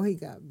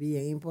pedagógica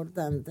bien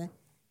importante,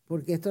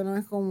 porque esto no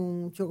es como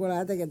un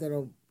chocolate que te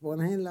lo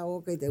pones en la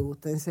boca y te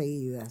gusta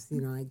enseguida,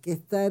 sino hay que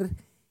estar...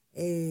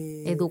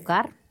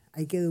 ¿Educar?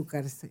 Hay que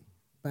educarse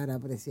para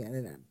apreciar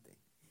el arte.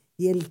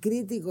 Y el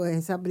crítico es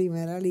esa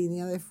primera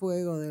línea de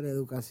fuego de la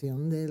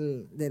educación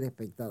del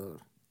espectador.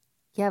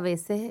 Que a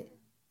veces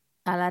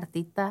al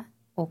artista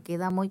o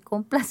queda muy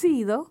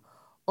complacido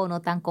o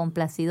no tan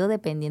complacido,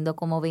 dependiendo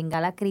cómo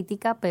venga la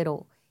crítica,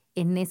 pero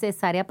es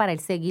necesaria para él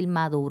seguir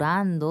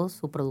madurando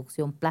su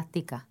producción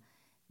plástica,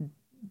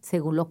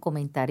 según los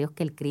comentarios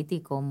que el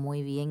crítico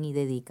muy bien y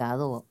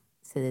dedicado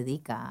se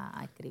dedica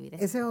a escribir.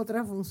 Esa es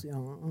otra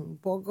función, un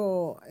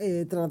poco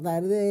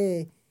tratar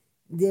de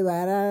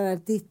llevar al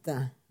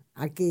artista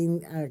a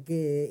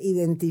que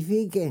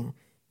identifique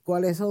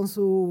cuáles son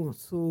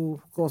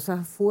sus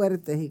cosas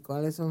fuertes y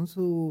cuáles son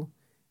sus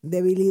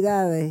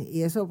debilidades,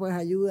 y eso pues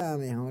ayuda a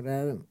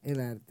mejorar el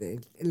arte.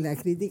 La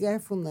crítica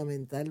es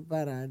fundamental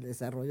para el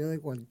desarrollo de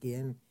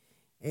cualquier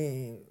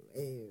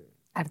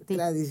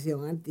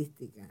tradición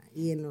artística.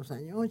 Y en los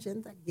años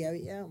 80 aquí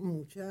había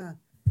mucha,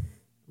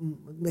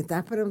 me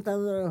estabas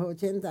preguntando de los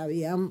 80,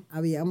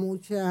 había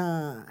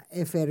mucha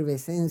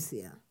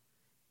efervescencia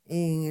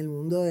en el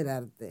mundo del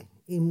arte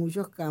y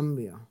muchos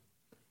cambios.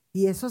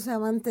 Y eso se ha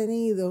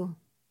mantenido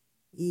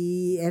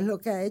y es lo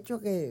que ha hecho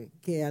que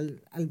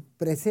al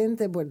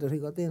presente Puerto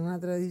Rico tiene una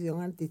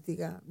tradición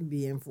artística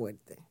bien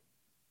fuerte.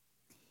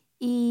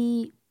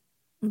 Y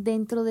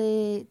dentro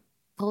de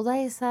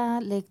toda esa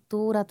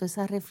lectura, toda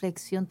esa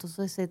reflexión,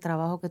 todo ese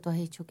trabajo que tú has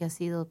hecho que ha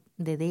sido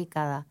de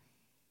décadas,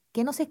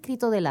 ¿qué nos ha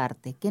escrito del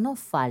arte? ¿Qué nos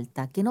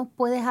falta? ¿Qué nos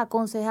puedes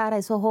aconsejar a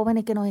esos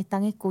jóvenes que nos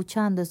están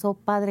escuchando, esos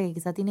padres que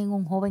quizás tienen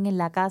un joven en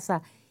la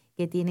casa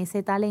que tiene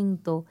ese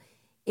talento?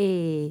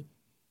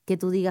 que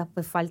tú digas,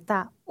 pues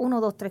falta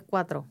 1, 2, 3,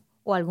 4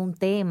 o algún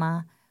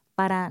tema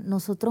para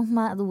nosotros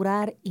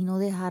madurar y no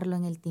dejarlo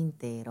en el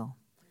tintero?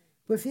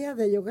 Pues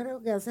fíjate, yo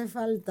creo que hace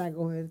falta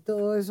coger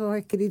todos esos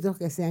escritos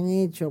que se han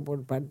hecho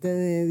por parte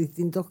de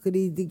distintos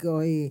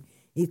críticos y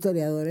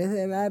historiadores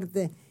del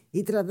arte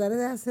y tratar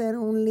de hacer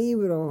un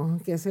libro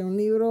que sea un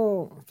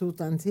libro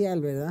sustancial,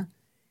 ¿verdad?,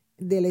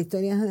 de la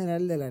historia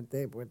general del arte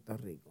de Puerto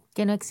Rico.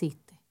 Que no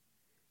existe.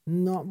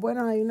 No,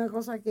 bueno, hay una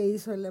cosa que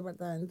hizo el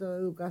Departamento de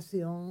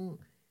Educación,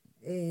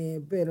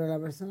 pero la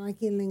persona a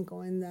quien le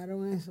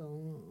encomendaron eso,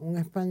 un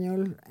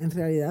español, en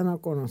realidad no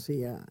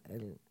conocía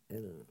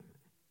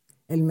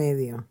el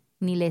medio.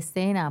 Ni la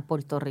escena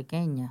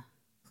puertorriqueña.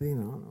 Sí,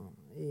 no.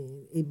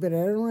 Pero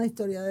era una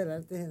historia del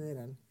arte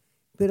general.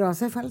 Pero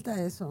hace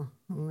falta eso,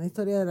 una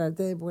historia del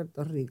arte de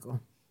Puerto Rico.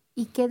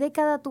 ¿Y qué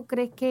década tú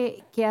crees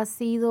que ha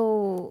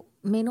sido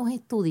menos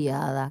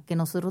estudiada, que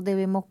nosotros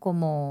debemos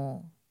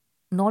como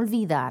no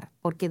olvidar?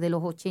 Porque de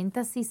los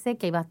 80 sí sé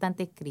que hay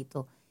bastante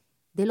escrito.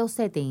 De los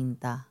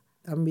 70.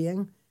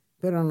 También,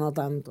 pero no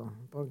tanto,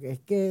 porque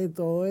es que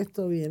todo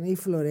esto viene y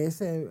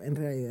florece en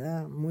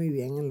realidad muy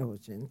bien en los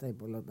 80 y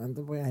por lo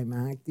tanto pues hay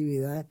más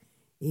actividad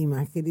y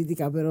más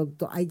crítica, pero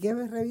hay que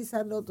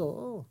revisarlo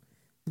todo,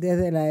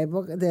 desde la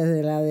época,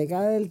 desde la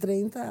década del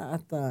 30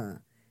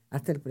 hasta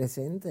el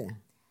presente.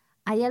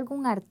 ¿Hay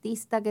algún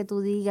artista que tú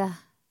digas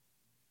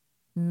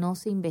no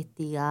se ha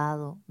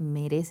investigado,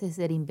 merece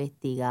ser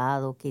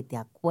investigado, que te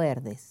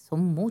acuerdes?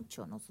 Son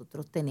muchos,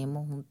 nosotros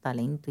tenemos un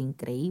talento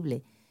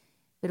increíble,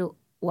 pero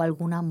o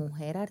alguna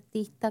mujer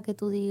artista que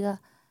tú digas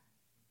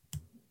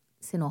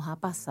se nos ha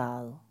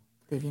pasado.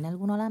 ¿Te viene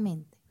alguno a la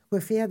mente?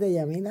 Pues fíjate,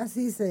 Yamila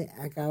se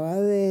acaba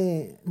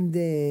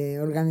de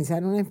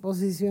organizar una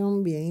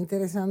exposición bien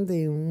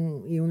interesante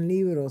y un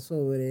libro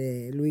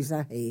sobre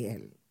Luisa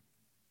Hegel.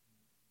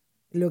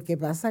 Lo que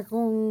pasa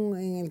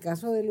en el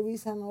caso de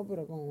Luisa no,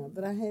 pero con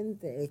otra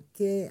gente, es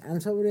que han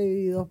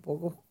sobrevivido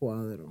pocos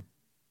cuadros.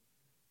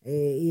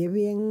 Y es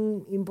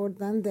bien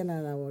importante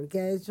la labor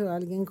que ha hecho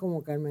alguien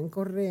como Carmen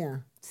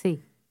Correa.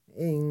 Sí.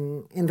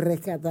 En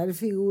rescatar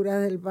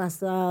figuras del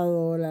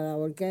pasado, la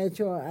labor que ha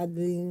hecho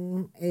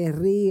Adlin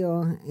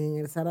Ríos en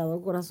El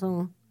Sagrado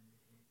Corazón,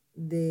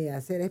 de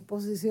hacer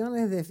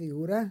exposiciones de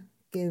figuras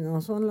que no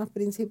son las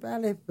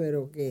principales,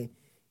 pero que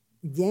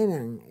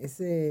llenan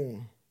ese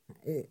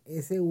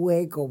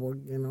hueco,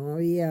 porque no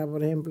había,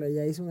 por ejemplo,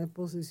 ella hizo una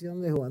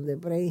exposición de Juan de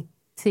Prey,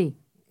 sí,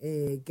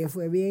 que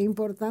fue bien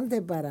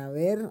importante para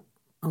ver,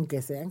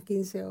 aunque sean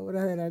 15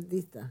 obras del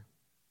artista,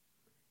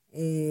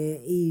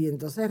 y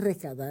entonces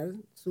rescatar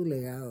su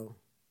legado.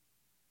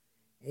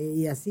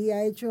 Y así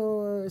ha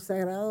hecho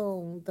Sagrado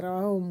un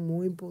trabajo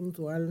muy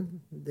puntual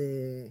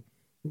de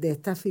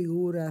estas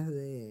figuras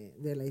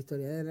de la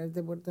historia del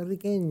arte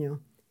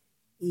puertorriqueño.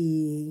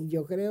 Y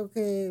yo creo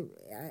que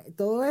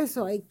todo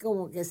eso hay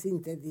como que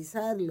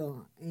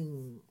sintetizarlo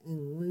en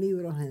un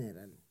libro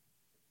general.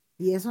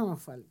 Y eso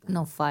nos falta.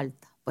 Nos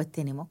falta. Pues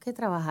tenemos que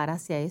trabajar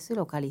hacia eso y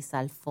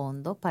localizar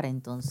fondos para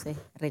entonces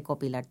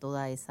recopilar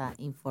toda esa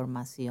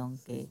información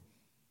que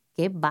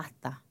es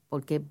vasta,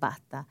 porque es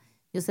vasta.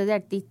 Yo sé de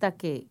artistas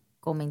que,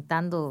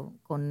 comentando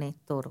con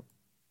Néstor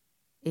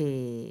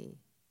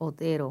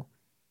Otero,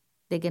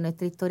 de que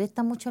nuestra historia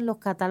está mucho en los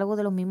catálogos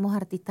de los mismos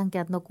artistas que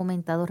han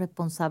documentado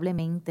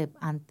responsablemente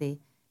ante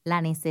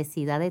la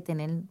necesidad de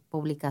tener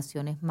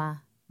publicaciones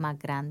más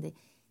grandes.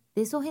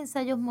 De esos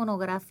ensayos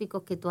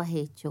monográficos que tú has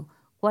hecho,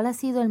 ¿cuál ha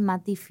sido el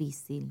más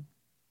difícil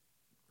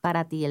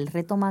para ti, el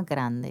reto más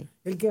grande?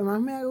 El que más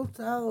me ha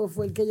gustado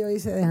fue el que yo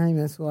hice de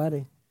Jaime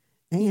Suárez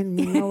en el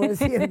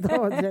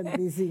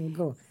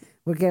 1985,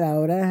 porque la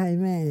obra de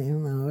Jaime es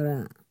una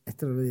obra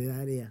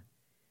extraordinaria.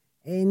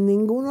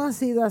 Ninguno ha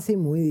sido así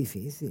muy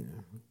difícil,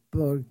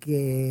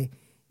 porque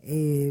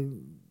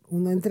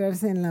uno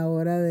entrarse en la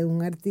obra de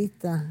un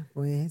artista,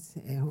 pues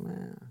es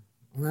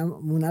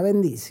una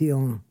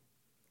bendición.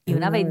 Y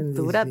una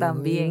aventura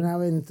también. Una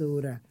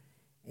aventura.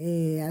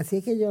 Así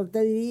es que yo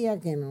te diría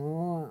que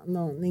no,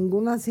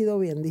 ninguno ha sido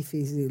bien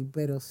difícil,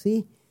 pero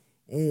sí,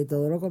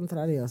 todo lo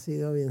contrario, ha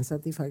sido bien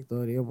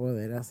satisfactorio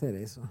poder hacer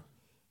eso.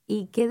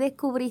 ¿Y qué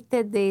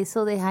descubriste de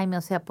eso de Jaime?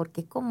 O sea,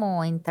 porque es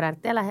como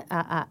entrarte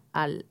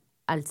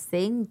al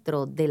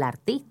centro del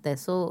artista.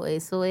 Eso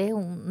es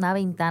una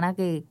ventana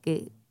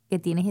que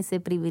tienes ese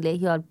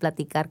privilegio al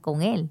platicar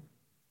con él.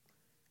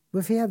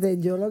 Pues fíjate,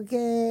 yo lo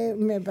que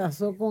me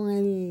pasó con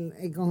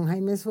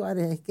Jaime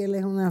Suárez es que él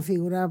es una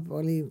figura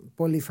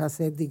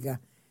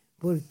polifacética,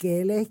 porque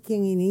él es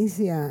quien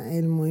inicia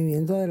el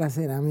movimiento de la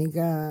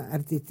cerámica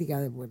artística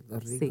de Puerto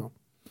Rico.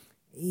 Sí.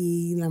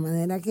 Y la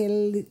manera que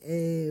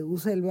él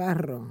usa el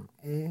barro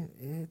es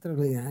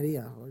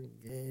extraordinaria,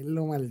 porque él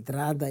lo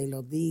maltrata y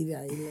lo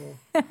tira y lo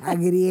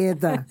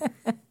agrieta.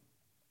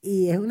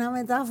 Y es una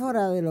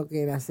metáfora de lo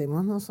que le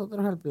hacemos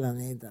nosotros al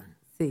planeta.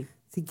 Sí.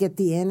 Así que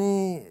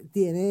tiene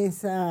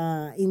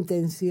esa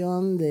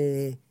intención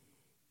de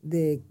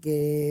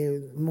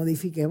que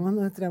modifiquemos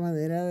nuestra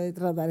manera de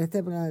tratar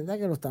este planeta,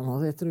 que lo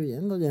estamos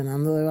destruyendo,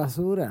 llenando de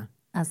basura.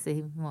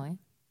 Así mismo, ¿eh?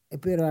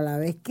 Pero a la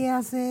vez que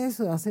hace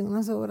eso, hace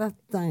unas obras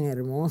tan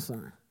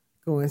hermosas.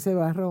 con ese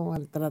barro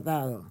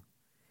maltratado,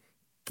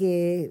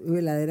 que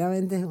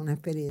verdaderamente es una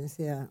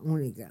experiencia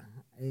única.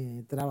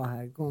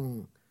 Trabajar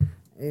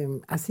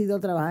ha sido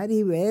trabajar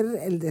y ver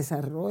el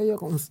desarrollo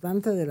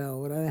constante de la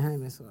obra de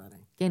Jaime Suárez.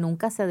 Que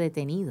nunca se ha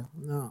detenido.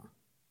 No.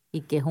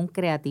 Y que es un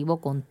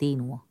creativo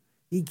continuo.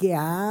 Y que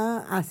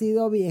ha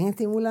sido bien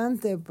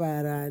estimulante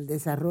para el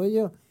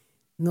desarrollo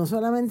no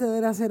solamente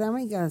de la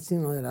cerámica,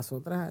 sino de las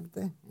otras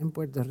artes en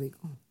Puerto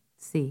Rico.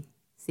 Sí,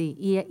 sí.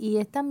 Y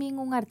es también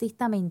un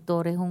artista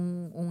mentor, es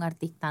un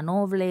artista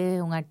noble,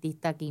 es un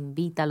artista que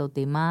invita a los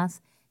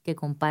demás, que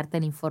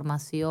comparte la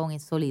información,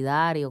 es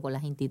solidario con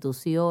las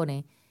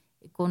instituciones.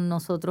 Con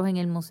nosotros en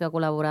el museo ha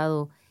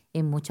colaborado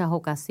en muchas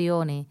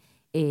ocasiones,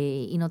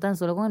 y no tan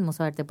solo con el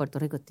Museo de Arte de Puerto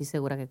Rico, estoy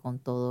segura que con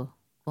todas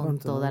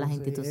las sí,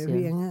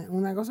 instituciones.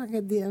 Una cosa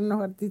que tienen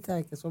los artistas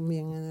es que son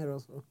bien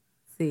generosos.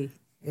 Sí.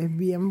 Es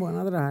bien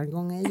bueno trabajar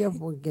con ellos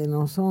porque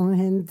no son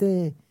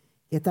gente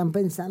que están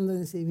pensando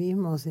en sí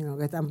mismos, sino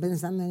que están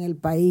pensando en el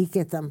país, que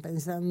están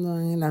pensando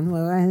en las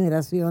nuevas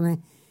generaciones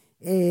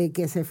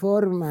que se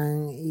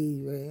forman,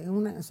 y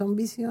son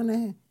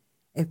visiones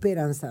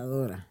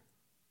esperanzadoras.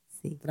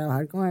 Sí.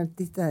 Trabajar con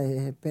artistas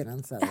es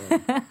esperanzador.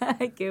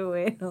 Qué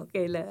bueno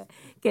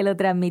que lo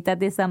transmitas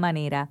de esa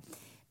manera.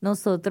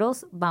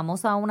 Nosotros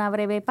vamos a una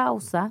breve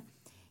pausa,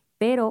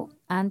 pero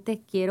antes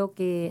quiero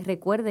que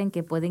recuerden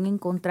que pueden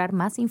encontrar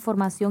más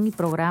información y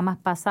programas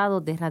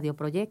pasados de Radio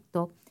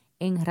Proyecto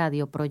en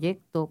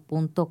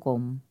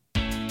radioproyecto.com.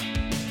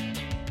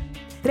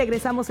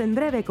 Regresamos en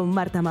breve con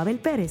Marta Mabel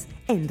Pérez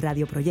en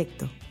Radio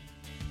Proyecto.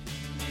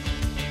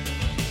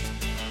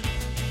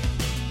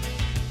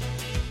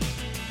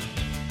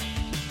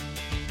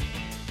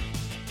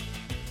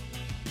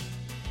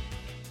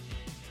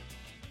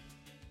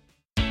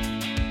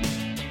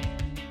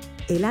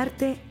 El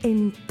arte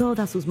en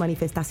todas sus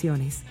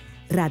manifestaciones.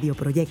 Radio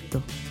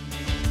Proyecto.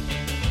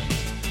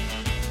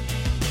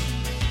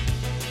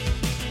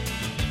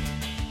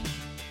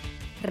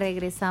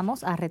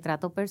 Regresamos a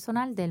Retrato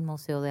Personal del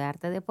Museo de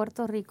Arte de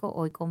Puerto Rico,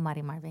 hoy con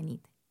Marimar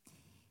Benítez.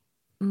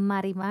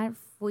 Marimar,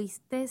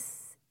 fuiste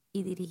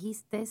y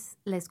dirigiste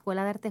la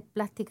Escuela de Artes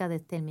Plásticas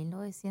desde el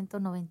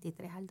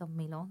 1993 al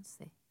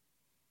 2011.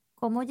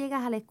 ¿Cómo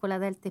llegas a la Escuela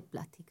de Artes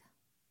Plásticas?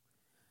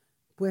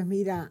 Pues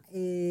mira,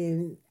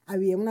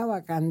 había una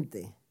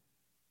vacante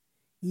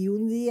y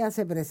un día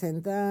se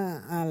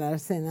presenta al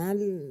Arsenal,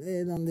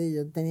 donde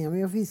yo tenía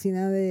mi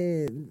oficina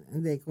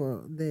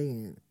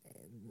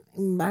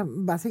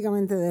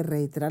básicamente de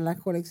registrar las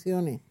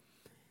colecciones,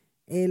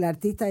 el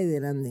artista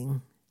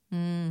Iderandín.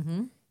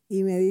 Uh-huh.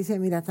 Y me dice,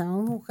 mira,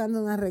 estamos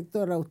buscando una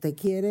rectora, ¿usted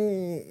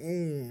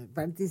quiere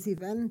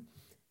participar?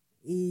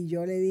 Y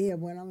yo le dije,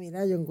 bueno,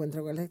 mira, yo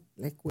encuentro que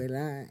la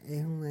escuela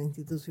es una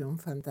institución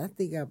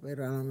fantástica,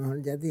 pero a lo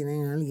mejor ya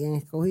tienen a alguien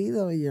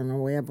escogido y yo no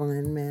voy a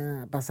ponerme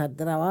a pasar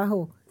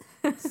trabajo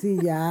si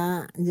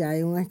ya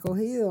hay un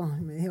escogido.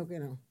 Y me dijo que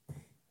no,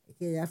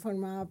 que ya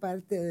formaba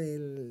parte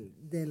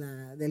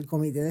del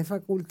comité de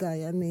facultad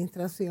y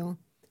administración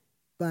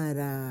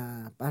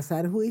para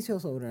pasar juicio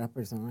sobre las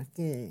personas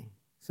que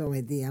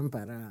sometían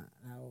para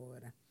la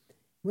obra.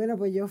 Bueno,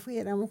 pues yo fui,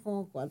 éramos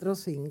como 4 o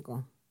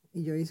 5.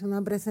 Y yo hice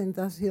una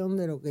presentación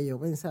de lo que yo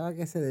pensaba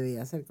que se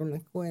debía hacer con la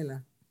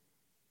escuela.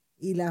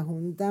 Y la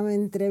Junta me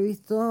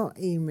entrevistó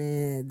y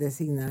me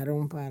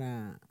designaron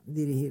para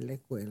dirigir la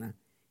escuela.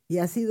 Y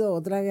ha sido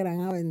otra gran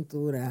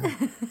aventura.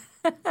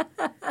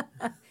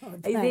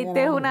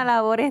 Hiciste una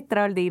labor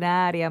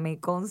extraordinaria, me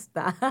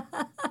consta.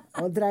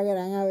 Otra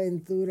gran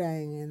aventura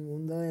en el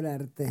mundo del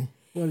arte.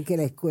 Porque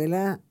la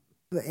escuela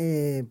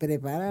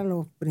prepara a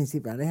los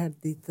principales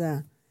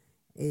artistas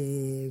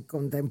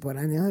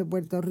contemporáneos de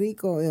Puerto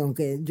Rico,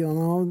 aunque yo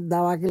no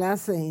daba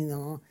clases,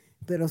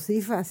 pero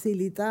sí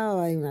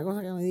facilitaba, y una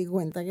cosa que me di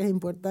cuenta que es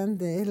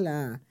importante es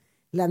la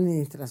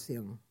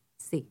administración.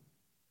 Sí.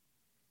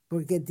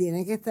 Porque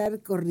tiene que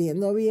estar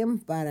corriendo bien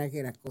para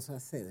que las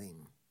cosas se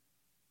den.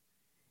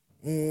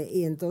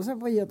 Y entonces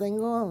pues yo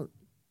tengo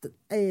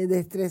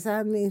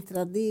destrezas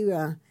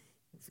administrativas.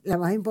 La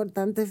más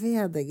importante,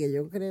 fíjate, que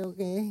yo creo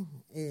que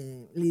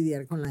es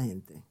lidiar con la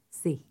gente.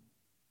 Sí.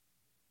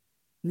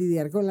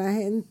 Lidiar con la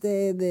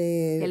gente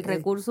el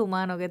recurso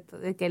humano que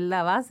es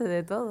la base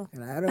de todo.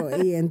 Claro,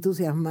 y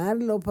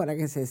entusiasmarlos para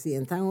que se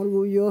sientan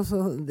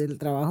orgullosos del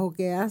trabajo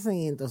que hacen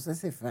y entonces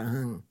se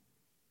fajan.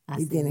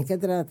 Así y tienes que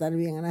tratar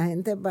bien a la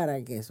gente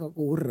para que eso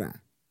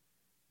ocurra.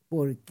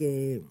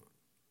 Porque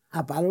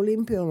a palo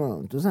limpio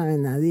no, tú sabes,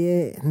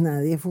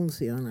 nadie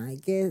funciona. Hay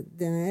que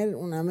tener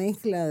una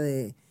mezcla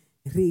de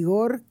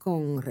rigor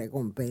con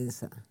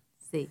recompensa.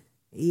 Sí.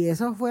 Y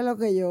eso fue lo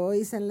que yo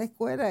hice en la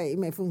escuela y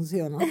me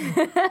funcionó.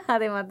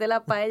 Además de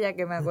la paella,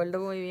 que me acuerdo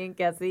muy bien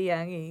que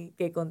hacían y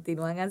que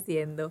continúan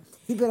haciendo.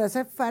 Sí, pero esa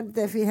es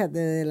parte, fíjate,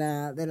 de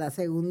la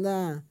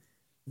segunda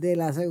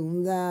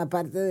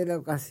parte de la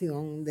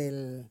ocasión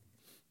de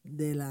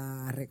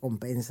la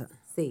recompensa.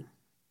 Sí.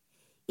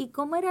 ¿Y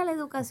cómo era la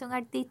educación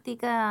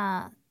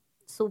artística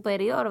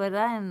superior,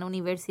 verdad, en la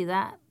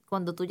universidad,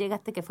 cuando tú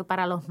llegaste, que fue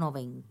para los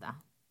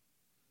 90?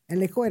 ¿En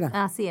la escuela?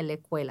 Ah, sí, en la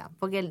escuela.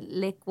 Porque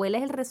la escuela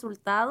es el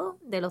resultado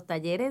de los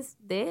talleres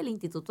del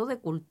Instituto de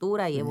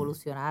Cultura y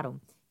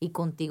evolucionaron. Y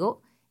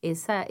contigo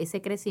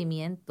ese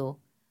crecimiento,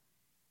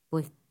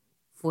 pues,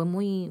 fue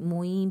muy,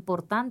 muy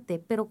importante.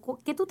 Pero,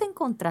 ¿qué tú te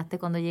encontraste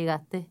cuando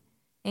llegaste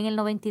en el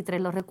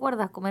 93? ¿Lo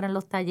recuerdas? ¿Cómo eran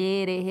los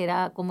talleres?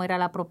 ¿Cómo era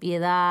la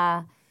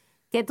propiedad?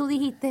 ¿Qué tú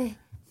dijiste?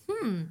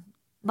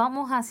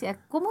 Vamos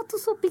hacia... ¿Cómo tú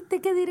supiste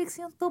qué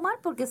dirección tomar?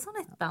 Porque eso no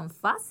es tan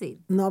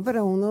fácil. No,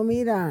 pero uno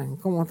mira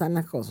cómo están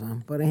las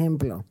cosas. Por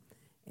ejemplo,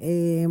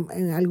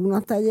 en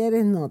algunos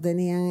talleres no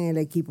tenían el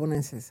equipo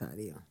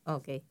necesario.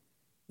 Ok.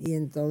 Y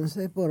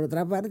entonces, por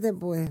otra parte,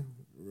 pues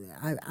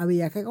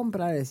había que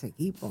comprar ese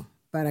equipo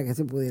para que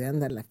se pudieran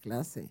dar las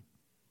clases.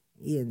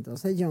 Y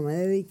entonces yo me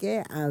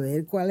dediqué a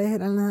ver cuáles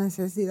eran las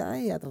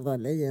necesidades y a tratar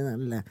de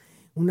llenarlas.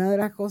 Una de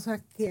las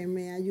cosas que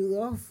me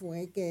ayudó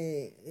fue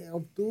que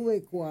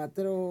obtuve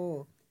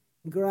 4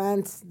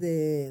 grants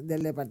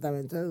del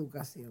Departamento de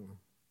Educación.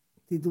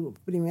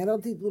 Primero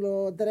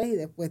título 3 y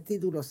después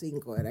título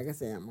 5 era que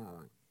se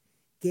llamaban.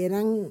 Que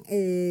eran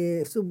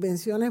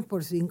subvenciones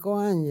por 5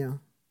 años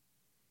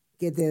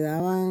que te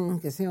daban,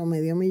 qué sé yo,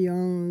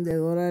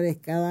 $500,000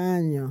 cada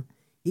año.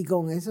 Y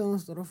con eso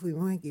nosotros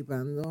fuimos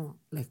equipando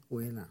la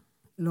escuela.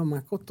 Lo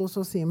más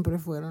costoso siempre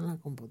fueron las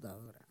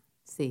computadoras.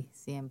 Sí,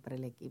 siempre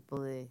el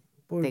equipo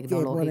Porque,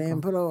 tecnológico. por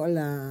ejemplo,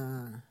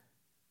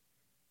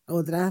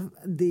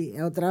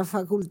 otras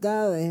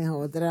facultades,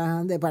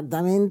 otros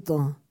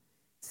departamentos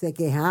se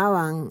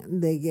quejaban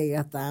de que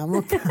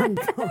gastábamos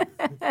tanto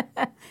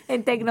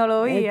en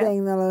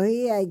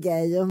tecnología y que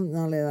a ellos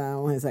no le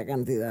dábamos esa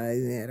cantidad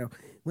de dinero.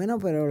 Bueno,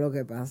 pero lo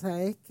que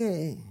pasa es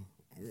que,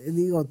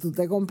 tú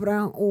te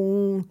compras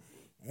un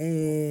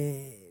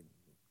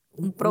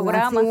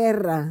programa, una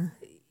sierra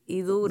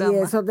y dura y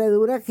más. eso te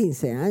dura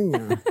 15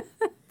 años.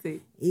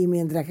 Sí. Y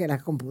mientras que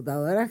las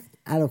computadoras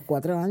a los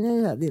 4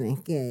 años ya tienes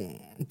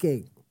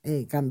que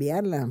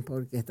cambiarlas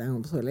porque están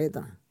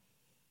obsoletas.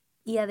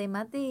 Y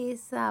además de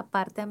esa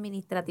parte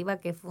administrativa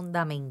que es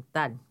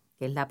fundamental,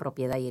 que es la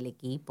propiedad y el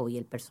equipo y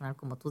el personal,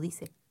 como tú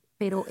dices,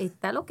 pero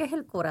está lo que es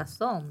el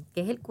corazón,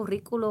 que es el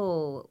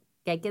currículo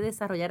que hay que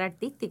desarrollar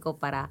artístico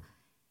para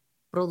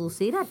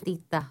producir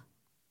artistas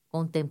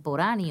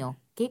contemporáneos.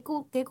 ¿Qué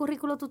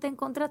currículo tú te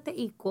encontraste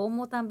y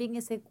cómo también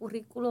ese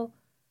currículo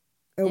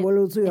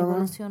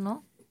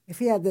evolucionó?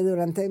 Fíjate,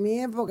 durante mi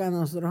época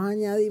nosotros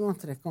añadimos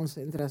 3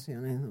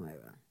 concentraciones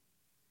nuevas.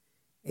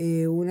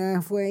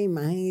 Una fue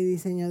imagen y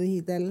diseño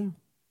digital,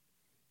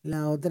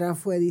 la otra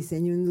fue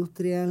diseño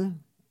industrial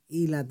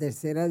y la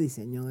tercera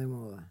diseño de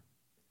moda.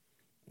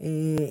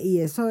 Y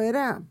eso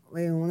era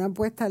una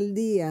puesta al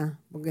día,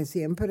 porque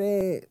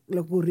siempre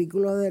los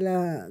currículos de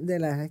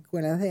las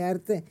escuelas de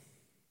arte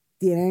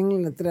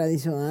tienen lo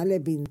tradicional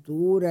de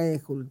pintura, y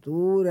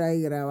escultura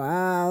y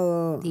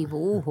grabado.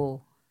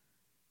 Dibujo.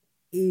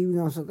 Y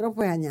nosotros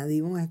pues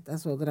añadimos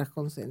estas otras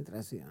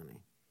concentraciones.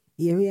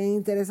 Y es bien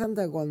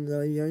interesante,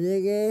 cuando yo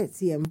llegué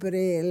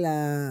siempre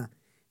la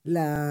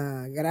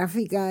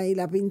gráfica y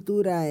la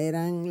pintura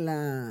eran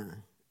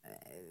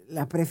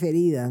las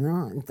preferidas,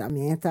 ¿no?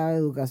 También estaba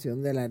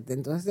educación del arte.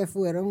 Entonces se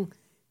fueron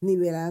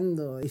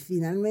nivelando. Y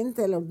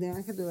finalmente la última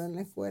vez que estuve en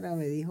la escuela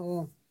me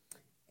dijo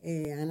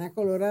Ana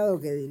Colorado,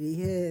 que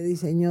dirige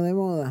diseño de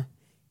moda,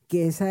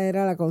 que esa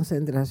era la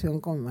concentración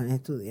con más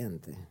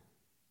estudiantes.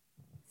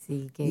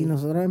 Sí, y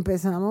nosotros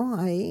empezamos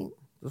ahí,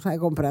 tú sabes,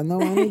 comprando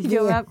maniquíes.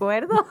 Yo me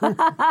acuerdo.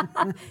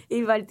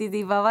 Y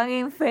participaban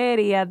en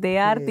ferias de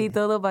arte y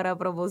todo para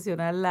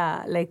promocionar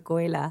la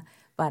escuela,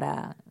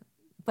 para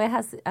pues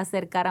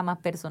acercar a más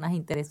personas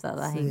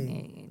interesadas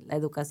en la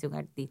educación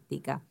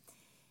artística.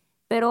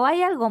 Pero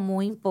hay algo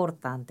muy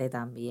importante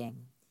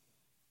también,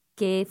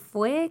 que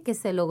fue que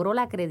se logró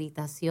la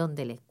acreditación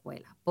de la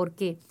escuela,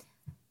 porque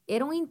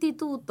era un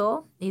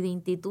instituto, y de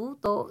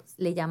instituto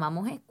le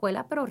llamamos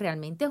escuela, pero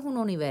realmente es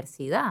una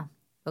universidad,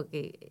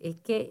 porque es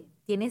que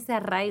tiene ese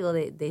arraigo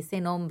de ese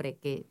nombre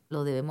que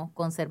lo debemos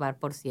conservar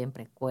por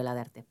siempre, Escuela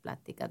de Artes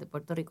Plásticas de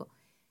Puerto Rico.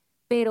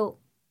 Pero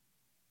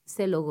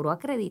se logró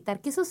acreditar.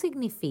 ¿Qué eso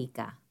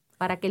significa?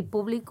 Para que el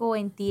público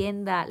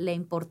entienda la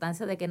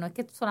importancia de que no es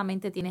que tú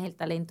solamente tienes el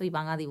talento y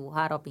van a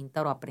dibujar o a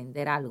pintar o a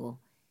aprender algo.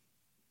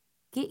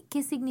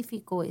 ¿Qué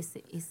significó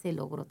ese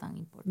logro tan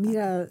importante?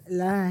 Mira,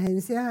 las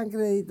agencias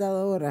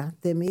acreditadoras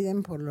te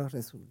miden por los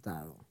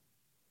resultados.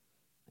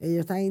 Ellos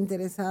están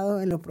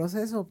interesados en los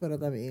procesos, pero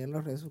también en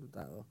los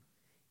resultados.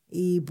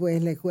 Y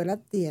pues la escuela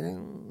tiene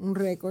un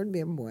récord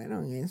bien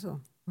bueno en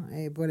eso.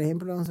 Por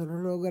ejemplo,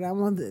 nosotros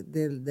logramos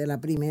de la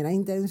primera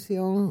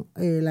intención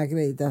la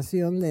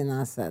acreditación de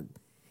NASAD,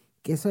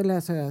 que eso es la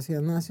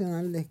Asociación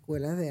Nacional de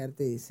Escuelas de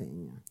Arte y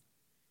Diseño.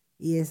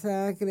 Y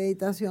esa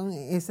acreditación,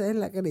 esa es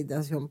la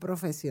acreditación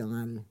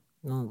profesional,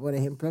 ¿no? Por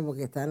ejemplo,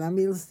 porque está la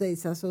Middle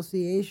States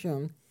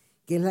Association,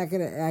 que es la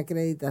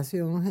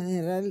acreditación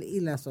general, y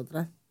las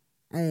otras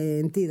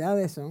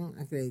entidades son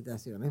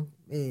acreditaciones,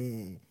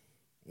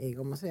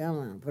 ¿cómo se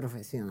llama?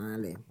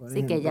 Profesionales. Por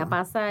ejemplo. Que ya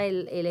pasa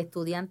el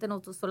estudiante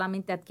no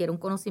solamente adquiere un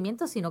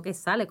conocimiento, sino que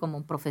sale como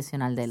un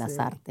profesional de las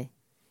artes.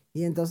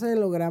 Y entonces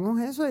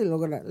logramos eso y lo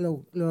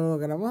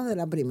logramos de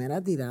la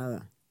primera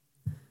tirada.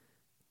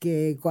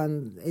 Que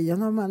cuando ellos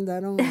nos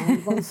mandaron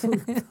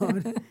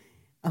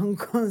a un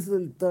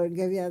consultor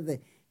que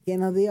fíjate, que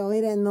nos dijo,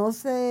 miren, no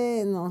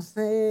se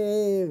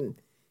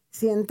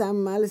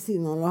sientan mal si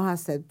no los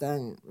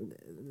aceptan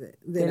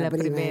de la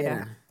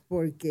primera.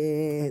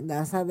 Porque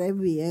DASAD es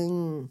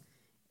bien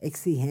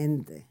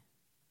exigente.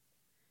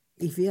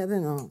 Y fíjate,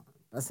 no,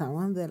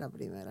 pasamos de la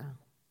primera.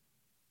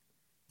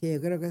 Que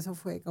yo creo que eso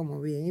fue como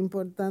bien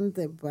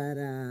importante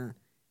para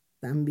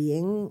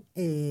también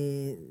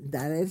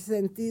dar el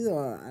sentido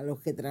a los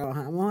que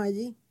trabajamos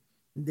allí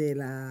del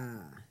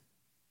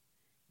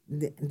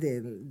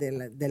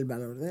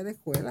valor de la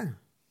escuela.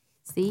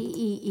 Sí,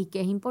 y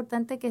que es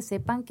importante que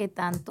sepan que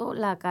tanto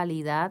la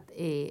calidad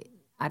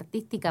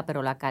artística,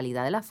 pero la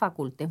calidad de la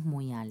facultad es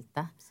muy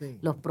alta. Sí.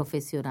 Los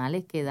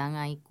profesionales que dan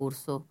ahí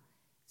cursos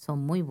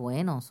son muy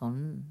buenos,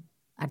 son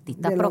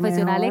artistas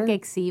profesionales que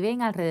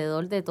exhiben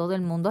alrededor de todo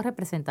el mundo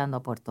representando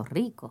a Puerto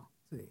Rico.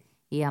 Sí.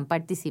 Y han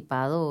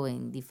participado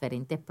en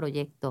diferentes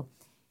proyectos.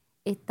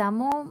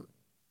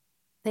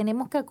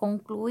 Tenemos que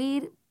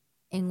concluir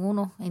en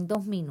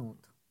 2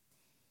 minutos.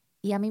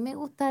 Y a mí me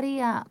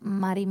gustaría,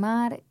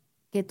 Marimar,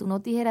 que tú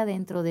nos dijeras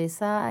dentro de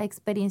esa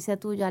experiencia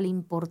tuya la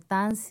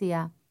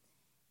importancia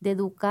de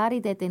educar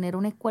y de tener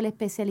una escuela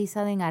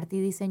especializada en arte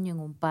y diseño en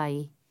un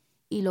país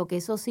y lo que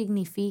eso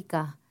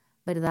significa,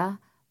 ¿verdad?,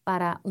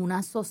 para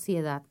una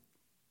sociedad,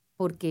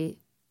 porque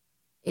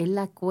es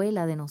la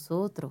escuela de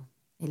nosotros,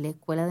 es la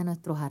escuela de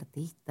nuestros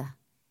artistas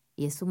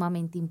y es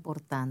sumamente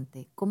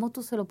importante. ¿Cómo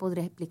tú se lo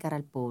podrías explicar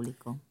al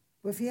público?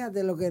 Pues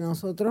fíjate, lo que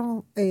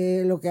nosotros,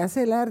 lo que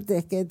hace el arte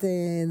es que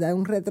te da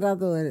un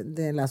retrato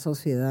de la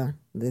sociedad,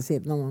 de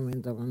cierto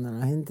momento, cuando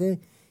la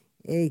gente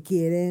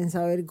quiere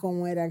saber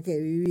cómo era que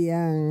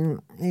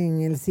vivían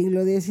en el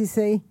siglo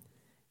XVI,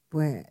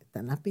 pues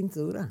están las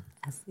pinturas.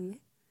 Así es.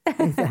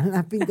 Están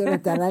las pinturas,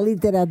 está la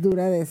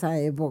literatura de esa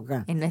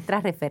época. En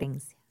nuestra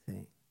referencia.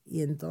 Sí.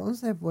 Y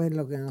entonces, pues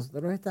lo que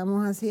nosotros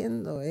estamos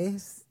haciendo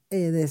es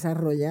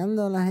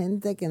desarrollando a la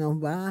gente que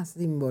nos va a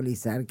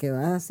simbolizar, que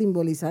va a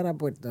simbolizar a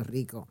Puerto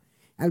Rico,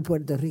 al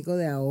Puerto Rico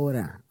de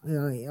ahora,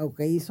 o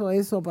que hizo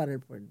eso para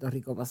el Puerto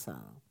Rico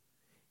pasado.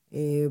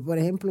 Por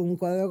ejemplo, un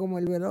cuadro como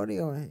el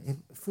velorio es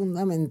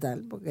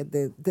fundamental porque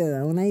te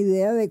da una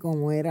idea de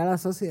cómo era la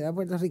sociedad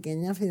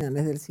puertorriqueña a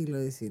finales del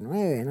siglo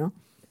XIX, ¿no?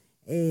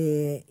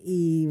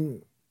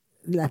 Y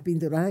las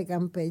pinturas de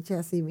Campeche,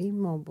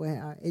 asimismo,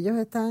 pues ellos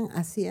están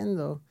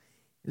haciendo,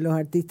 los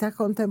artistas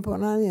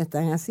contemporáneos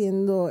están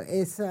haciendo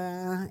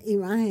esas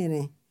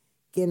imágenes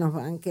que nos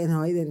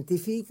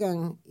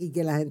identifican y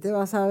que la gente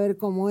va a saber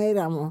cómo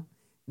éramos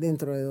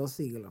dentro de 2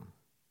 siglos.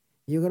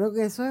 Yo creo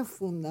que eso es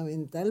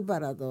fundamental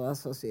para toda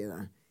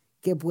sociedad,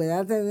 que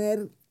pueda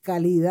tener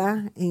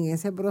calidad en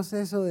ese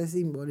proceso de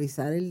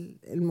simbolizar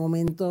el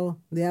momento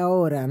de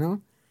ahora,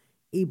 ¿no?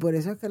 Y por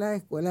eso es que las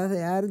escuelas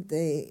de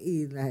arte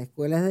y las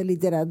escuelas de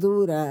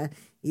literatura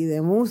y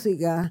de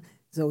música,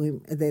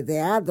 de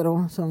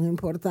teatro, son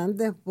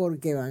importantes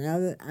porque van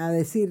a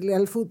decirle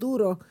al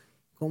futuro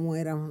cómo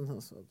éramos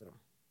nosotros.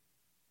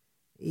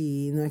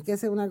 Y no es que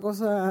sea una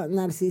cosa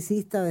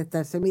narcisista de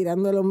estarse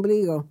mirando el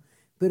ombligo,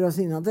 pero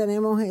si no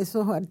tenemos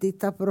esos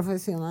artistas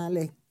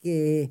profesionales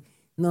que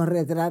nos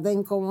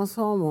retraten como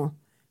somos,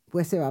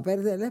 pues se va a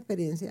perder la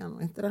experiencia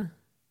nuestra.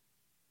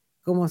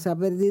 Como se ha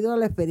perdido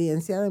la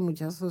experiencia de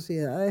muchas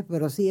sociedades,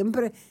 pero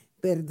siempre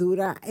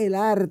perdura el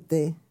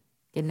arte.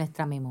 Que es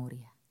nuestra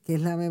memoria. Que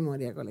es la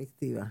memoria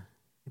colectiva.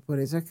 Por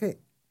eso es que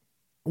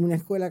una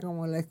escuela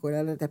como la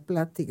Escuela de Artes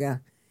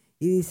Plásticas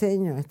y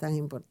Diseño es tan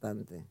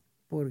importante,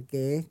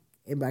 porque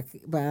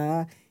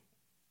va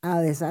a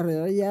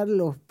desarrollar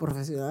los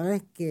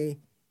profesionales que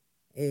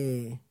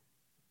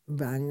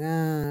van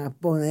a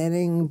poner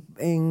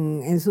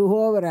en sus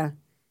obras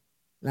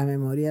la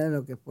memoria de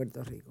lo que es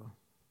Puerto Rico.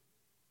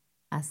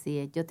 Así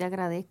es. Yo te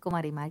agradezco,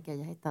 Marimar, que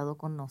hayas estado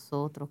con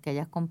nosotros, que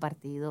hayas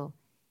compartido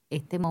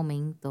este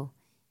momento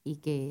y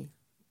que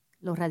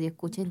los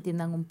radioescuchas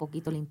entiendan un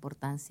poquito la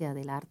importancia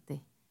del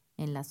arte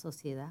en la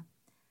sociedad.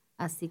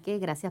 Así que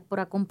gracias por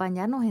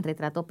acompañarnos en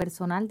Retrato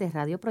Personal de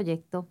Radio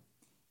Proyecto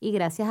y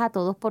gracias a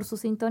todos por su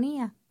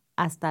sintonía.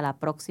 Hasta la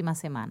próxima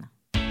semana.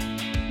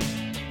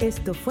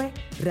 Esto fue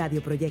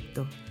Radio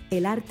Proyecto,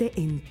 el arte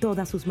en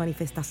todas sus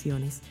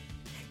manifestaciones.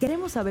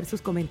 Queremos saber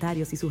sus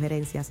comentarios y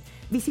sugerencias.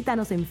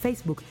 Visítanos en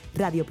Facebook,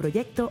 Radio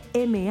Proyecto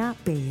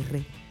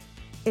MAPR.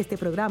 Este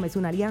programa es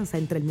una alianza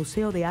entre el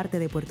Museo de Arte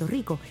de Puerto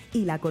Rico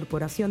y la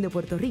Corporación de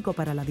Puerto Rico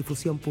para la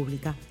Difusión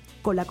Pública,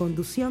 con la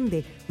conducción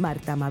de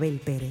Marimar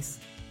Benítez.